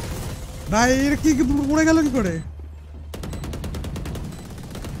 ভাই এর কি পড়ে গেল কি করে?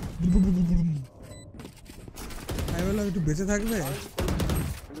 আই বললাম একটু বেঁচে থাকবে।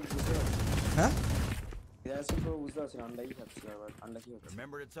 হ্যাঁ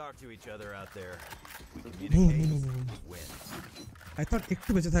Remember to talk to each other out there. We communicate. Win. I thought একটু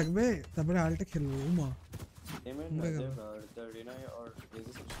বেঁচে থাকবে তারপরে আলটা খেলবো। উমা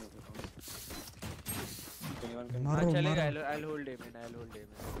चलेगा। I'll hold him in.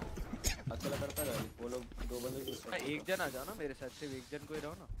 अकेला करता रहा, वो लोग दो बंदे एक जन आ जाओ ना मेरे साथ, सिर्फ एक जन को ही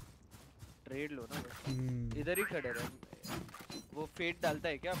रहो ना, ट्रेड लो ना बस। इधर ही खड़े रहे। वो फेट डालता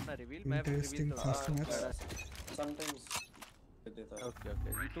है क्या अपना रिवील? मैं रिवील तो समटाइम्स देता है। ओके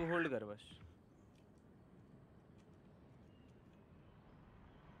तू होल्ड कर बस।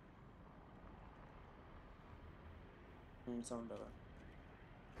 साउंड आ रहा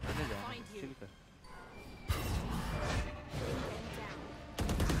है, चिल कर।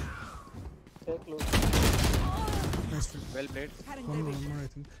 Well played. One more I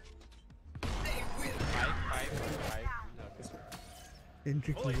think. 5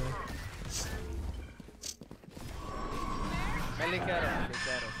 Entry kill है। मैं लेके आ रहा हूँ।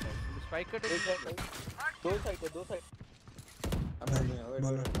 स्पाइक कट दो साइड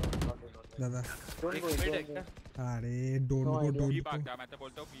बोलो दादा। अरे डोंट गो बी भाग जा, मैं तो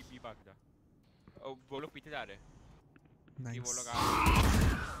बोलता हूँ बी भाग जा। वो लोग पीछे जा रहे हैं। नाइस। वो लोग आ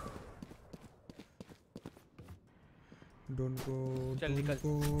डोंट गो चल निकल।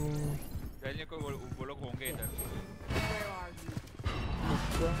 जल्दी को वो लोग होंगे इधर।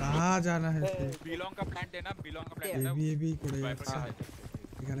 कहाँ जाना है? बिलोंग का प्लांट है ना, बिलोंग का प्लांट है ना। ये भी করে যাচ্ছে।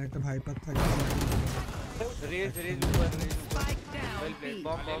 এখানে একটা ভাইপার থাকে। रेज ऊपर। Spike down. Well played. B.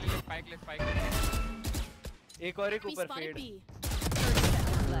 Bomb। Spike एक और एक ऊपर फेड। 30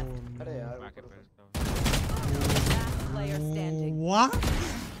 seconds left. अरे यार Last player standing. What?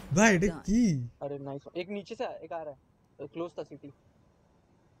 भाई ये की? अरे नाइस। एक नीचे से एक आ रहा है, क्लोज था सिटी।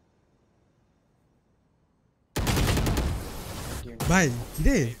 ভাই কি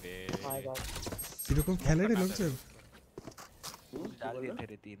রে? माय गॉड এরকম খেলে রে লোক সব। डाल दिए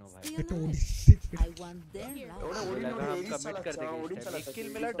तेरे तीनों भाई। এটা ওডি। I want their love. हम कमिट कर देंगे। एक किल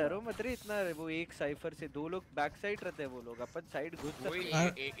मिला, डरो मत रे इतना। वो एक साइफर से दो लोग बैक साइड रहते हैं, वो लोग अपन साइड घुस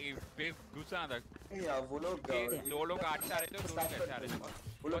सकते पे घुसा था यार। वो लोग दो लोग आठ से आ रहे थे, दो लोग ऐसे आ रहे थे।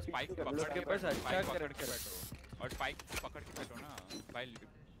 वो लोग स्पाइक पकड़ के बस अच्छा कर बैठो और स्पाइक पकड़ के बैठो ना भाई।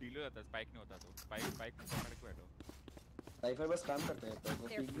 डील हो जाता, स्पाइक नहीं होता तो स्पाइक पकड़ के बैठो। साइफर बस काम करते हैं, तो वो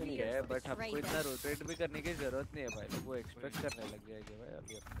ठीक भी नहीं है। बट हमको इतना रोटेट भी करने की जरूरत नहीं है भाई। वो एक्सपेक्ट करने लग जाएंगे भाई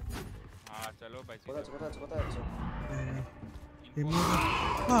अभी अपने। हाँ चलो भाई। छोटा ये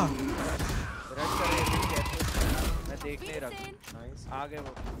रन कर रहे हैं। मैं देख नहीं रहा नाइस आ गए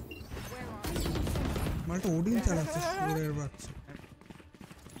वो মালটা ওডিন চালাচ্ছে সুরের বাচ্চা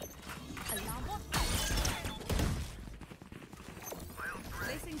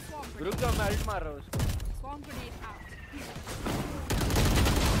Placing swarm रुक जाओ मैं अल्ट मार रहा हूँ उसको Swarm grenade out.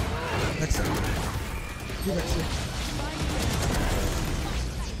 ব্যাকসাইড কি ব্যাকসাইড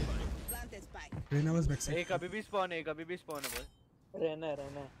রেনা वाज बैकसाइड एक अभी भी स्पॉन है बस रहना है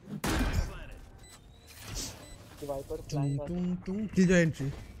वाइपर टुम फ्लाइंग टुम टुम की जो entry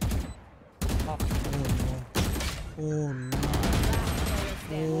oh no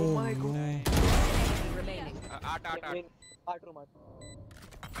Oh my god. Remaining. 8 आठ रूम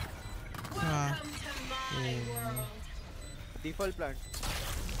हां default plant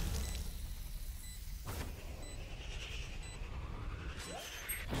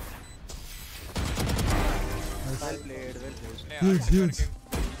well played huge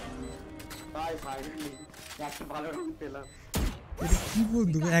ভাই ফাইনালি একটা ভালো রাউন্ড পেলাম এটা কি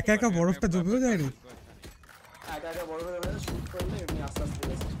বন্ধু একা একা বরফটা জমেও যায় রে একা একা বড় বড় শুট করলে এমনি আস্তে আস্তে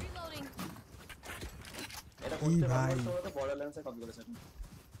গেছে Reloading. এটা করতে ভাই। পারবো তো বর্ডারল্যান্ডসে কপি করেছে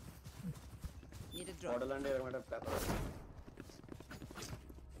Need a drop. বর্ডারল্যান্ডে এরকম একটা ব্যাপার আছে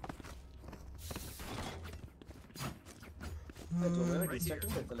तो मैं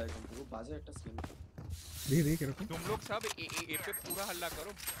डिस्ट्रैक्टिंग करता लगा तुमको बाजे একটা स्किल রে কিরকম तुम लोग सब ए पे पूरा हल्ला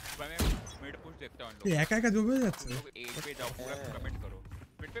करो मैं मिड पुश देखता हूं এই একা একা জমে যাচ্ছে तुम लोग ए पे जाओ पूरा कमेंट करो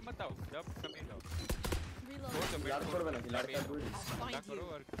मिड पे मत आओ जब कमेंट जाओ वो तो लाड़ করবে নাকি লাড়কা দুই हल्ला करो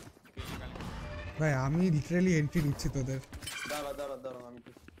और किल निकालेंगे ভাই আমি লিটারালি এন্ট্রি নিচ্ছি তোদের দাঁড়া আমি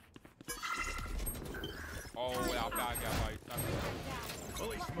ओ यहाँ पे आ गया भाई इतना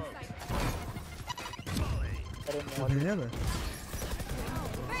হয়ে যাবে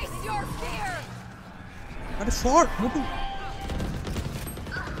Face your fear. আরে shot Motu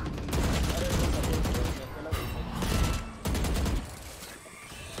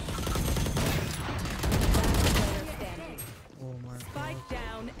O my Spike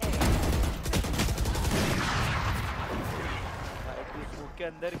down A. Smoke के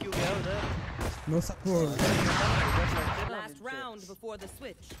अंदर क्यों गया उधर no support Last round before the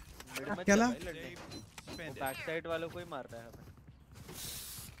switch. केला बैक साइड वालों को ही मार रहा है हमें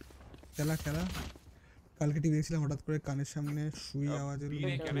খেলা খেলা কালকে টিভি দেখছিলাম হঠাৎ করে কানের সামনে শুই আওয়াজ এলো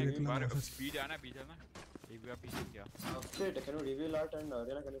बीने क्या नहीं দেখলাম बाहर বসে बी जाना एक बार पी क्या Update, can you reveal art and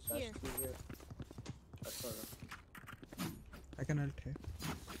Arena can you flash Here. through here? That's all. I can help hey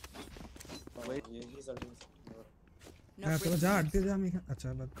Wait, he's ultimate. হ্যাঁ তোরা যা আট দিয়ে যা আমি আচ্ছা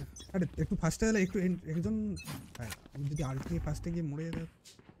বাদ দে আরে একটু ফার্স্টে গেলে একটু একজন হ্যাঁ যদি আট দিয়ে ফার্স্টে গিয়ে মরে যেত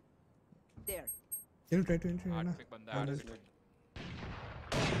There. কেন ট্রাই টু এন্ট্রি না पे बंदा आ रहा है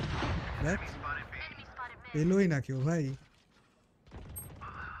দেখ পেলোই না কেউ ভাই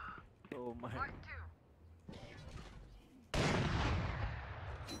oh my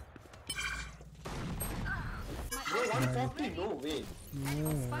Bro, 140, no way.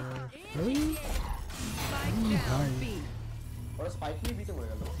 Spike down B. और spike नहीं बीते मर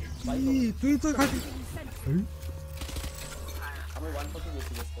गया তুই তো খাটি हमें 140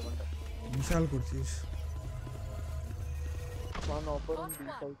 बेची बस तो बनता বিশাল করছিস one ऑपर on B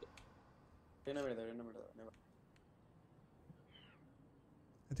side Raina मेरे never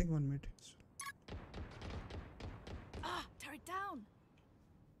I think 1 minute Ah, tear it down.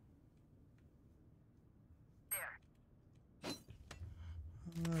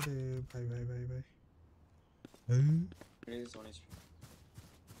 আরে ভাই raise on HP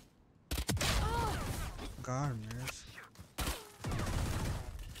garments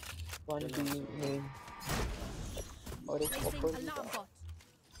one B main और एक Placing ऑपर alarm bot.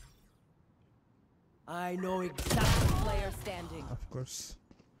 I know exactly player standing. of course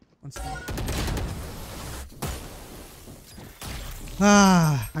one second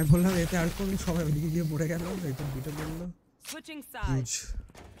আমি বললাম এতে আর কোন সবাই ওদিকে গিয়ে মরে গেল একজন বিটা বললো Switching huge sides.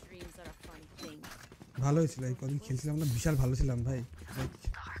 Dreams are a funny thing. ভালো হয়েছিল এই কদিন খেলছিলাম না বিশাল ভালো ছিলাম ভাই Like,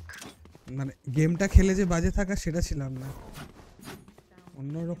 মানে গেমটা খেলে যে বাজে থাকা সেটা ছিলাম না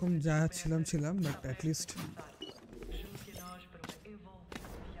অন্যরকম যা ছিলাম but at least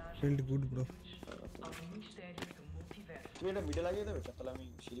field good bro তুমি এটা মিডল লাগিয়ে দেবে তাহলে আমি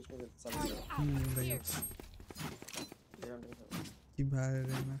সিরিজ করে চালিয়ে দেব কি ভাই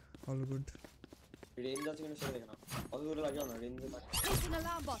না অল গুড রেঞ্জ আছে কিনা সেটা দেখে নাও অত দূরে লাগিও না রেঞ্জে থাকে Placing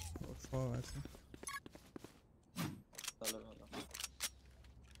alarm bot. সব আছে তাহলে ভালো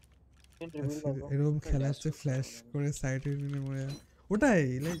रिवील कर दो এরকম খেলা হচ্ছে ফ্ল্যাশ করে সাইডে নিয়ে মরে যায় ওটাই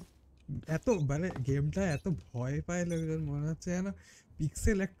লাইক এত মানে গেমটা এত ভয় পায় লোকজন মনে হচ্ছে যেন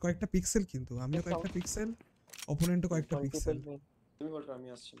পিক্সেল কয়েকটা পিক্সেল কিন্তু আমিও কয়েকটা পিক্সেল অপোনেন্টও কয়েকটা পিক্সেল তুমি বলছো আমি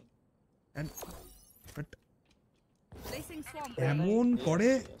আসছি এন্ড বাট Placing swarm. এমন করে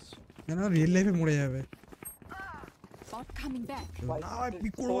যেন রিয়েল লাইফে মরে যাবে। Bot coming back. না ভাই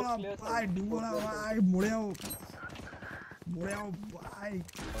পিক করো না ভাই, ডুবো না ভাই, মরে যাও ভাই।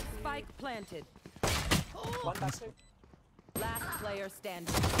 Spike planted. One backside. Last player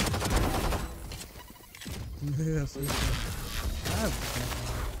standing.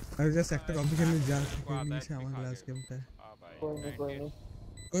 আমি জাস্ট একটা কপি খেলে যা নিয়েছি আমার লাস্ট গেমটা। कोई नहीं।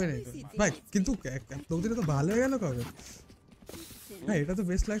 ওই নাই ভাই, কিন্তু লোকদের তো ভালো হয়ে গেল কবে? হ্যাঁ এটা তো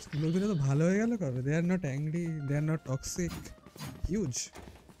বেস্ট লাগছে, লোকদের তো ভালো হয়ে গেল কবে? দে are not angry, they are not toxic, huge.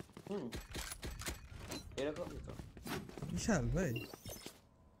 এরকমই তো বিশাল ভাই।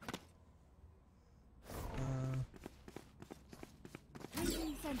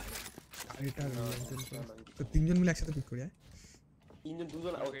 এটা তো তিনজন মিলে একসাথে পিক করি। তিনজন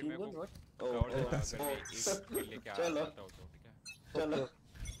দুজন ও তিনজন ও लेके आ चलो सकता हो तो ठीक है। चलो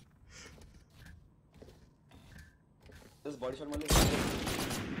this body shot मारले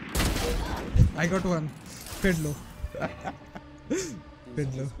I got one. Fed low. Fed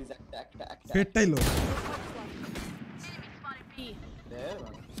low. Fed tai low. there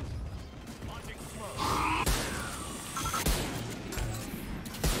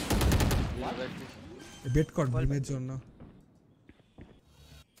bet কর ডিমের জন্য।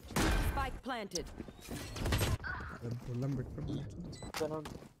 Spike planted. বললাম বেট কর।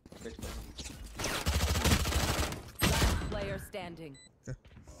 Last player standing.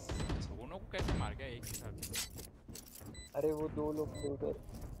 दोनों को कैसे मार गया एक ही साथ? अरे वो दो लोग थे उधर।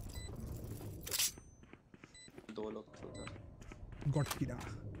 दो लोग थे उधर। गॉट किरा।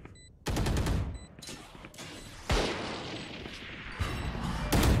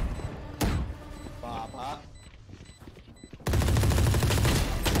 बाबा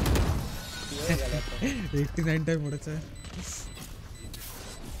 89 টাইম পড়েছে।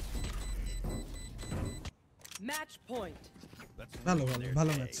 Match point. ভালো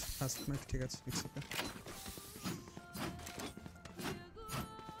ম্যাচ, ফার্স্ট ম্যাচ ঠিক আছে।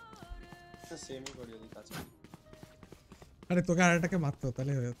 সেম ই করি ওই কাজ। আরে তোকে আরেকটাকে মারতো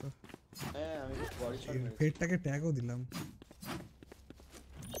তাহলে হয়ে যেত। হ্যাঁ আমি বডি শট মেরেছি। ফেটটাকে ট্যাগও দিলাম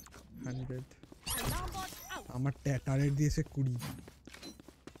 100। আমার টারেট দিয়েছে 20।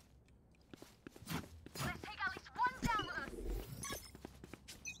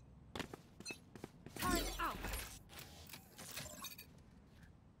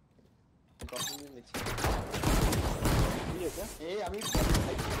 এই আমি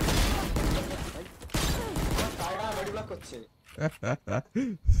টাইডা বডি ব্লক করছে।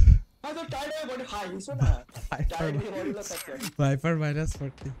 আই তো টাইডা বডি হাই হিসো না। টাইডা বডি ব্লক করছে। ভাইপার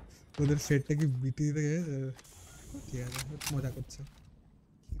 -40 ওদের সেটটা কি বিটি দিতে গেছে। ঠিক আছে মজা করছে।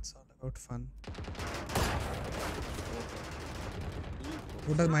 It's all about fun.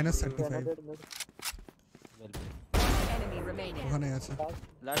 ওটা -35 Enemy remaining. ওখানে আছে।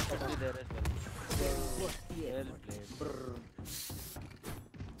 Last 50 there as well. Well played.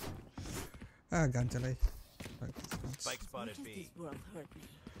 গান চালাই। Spike spotted B.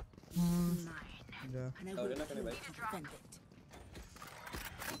 যা और ना करे भाई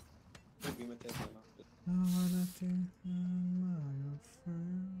भी मत है ना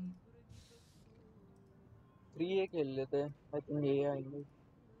थ्री ए खेल लेते हैं। आई थिंक ये आएंगे।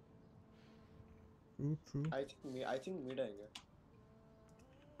 ट्रू आई थिंक मिड आएगा।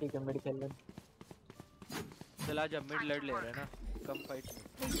 ठीक है मिड खेल लेते। चला जब मिड लड़ ले रहे हैं ना, कम फाइट में।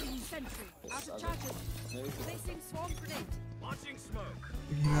 Placing sentry. Out of charges. Placing swarm grenade. Launching smoke.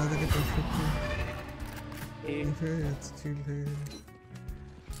 यहाँ तक परफेक्ट है। फिर स्टिल है।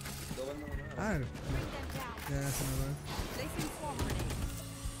 दो बंदे होना। यार क्या सुना? Placing swarm grenade.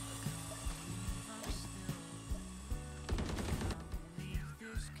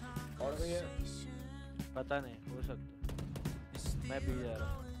 और कोई है? पता नहीं, हो सकता है। मैं भी जा रहा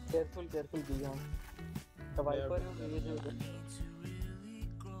हूँ। केयरफुल भी जाऊँ। तो वाइपर ये जो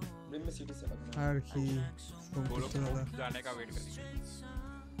ब्रिम में सिटी से लग रहा यार की वो लोग जाने का वेट करेंगे।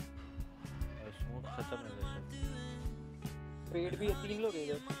 स्मोक खत्म है वैसे। ट्रेड भी है, 3 लोग हैं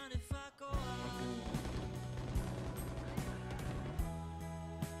इधर।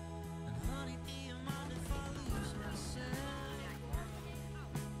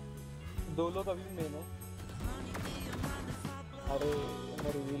 दो लोग अभी भी मेन है। अरे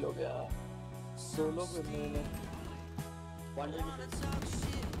मैं रिवील हो गया। दो लोग मेन है।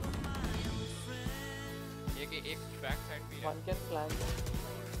 एक बैक साइड भी है। वन कैन फ्लैंक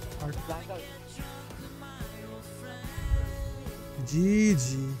और फ्लैंक आउट। जी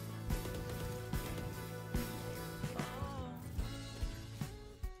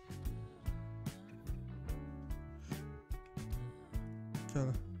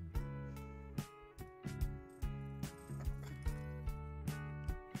चलो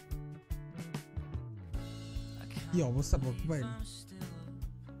কি অবস্থা পর্কুপাইন,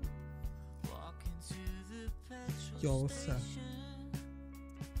 কি অবস্থা,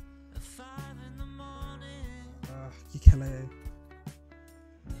 কি খেলা যায়।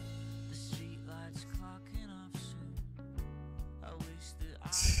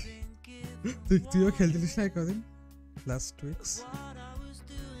 তুইও খেলছিলিস না কদিন লাস্ট উইকস?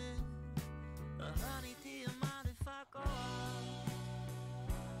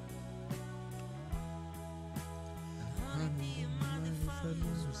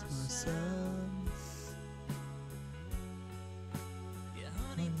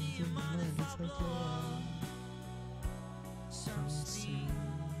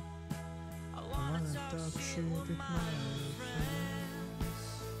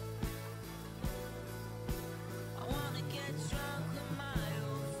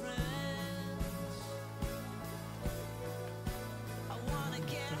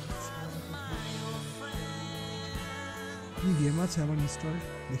 গেম আছে আমার ইনস্টল,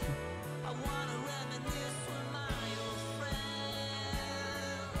 দেখি।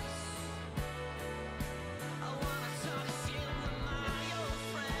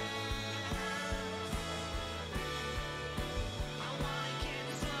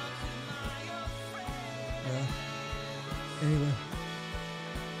 Anyway,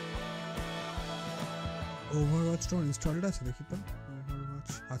 Overwatch টা ইনস্টলড আছে, দেখি তো।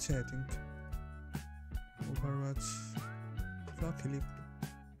 Overwatch আছে আই থিংক। Overwatch খেলি একটু।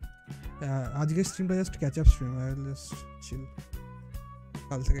 আজকের স্ট্রিমটা just catch up stream, I will just chill.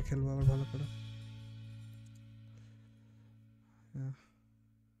 কাল থেকে খেলবো আবার ভালো করে।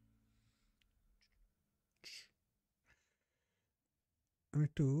 আমি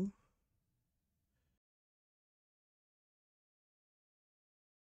একটু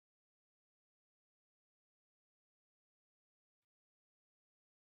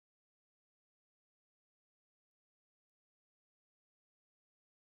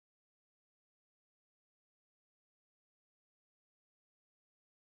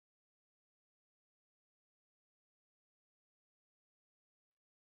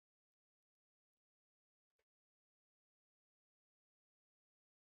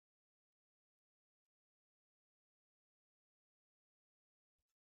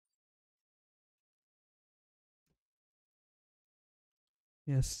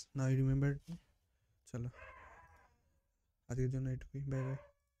yes, now I remembered me. চলো আজকের জন্য এটুকুই, bye bye,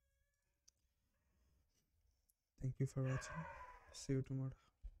 thank you for watching, C you tomorrow.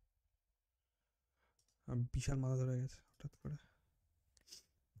 বিশাল মাথা ধরে গেছে হঠাৎ করে,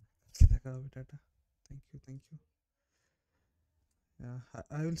 দেখা হবে, tata, thank you, thank you.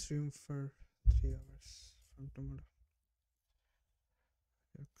 I will stream for 3 hours from tomorrow.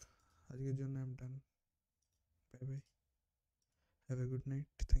 আজকের জন্য I'm done, bye bye, have a good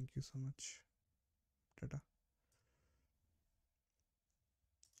night, thank you so much, tata,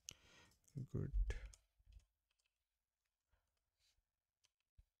 good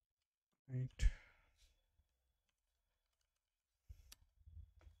night.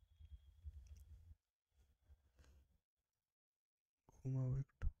 ঘুমাও।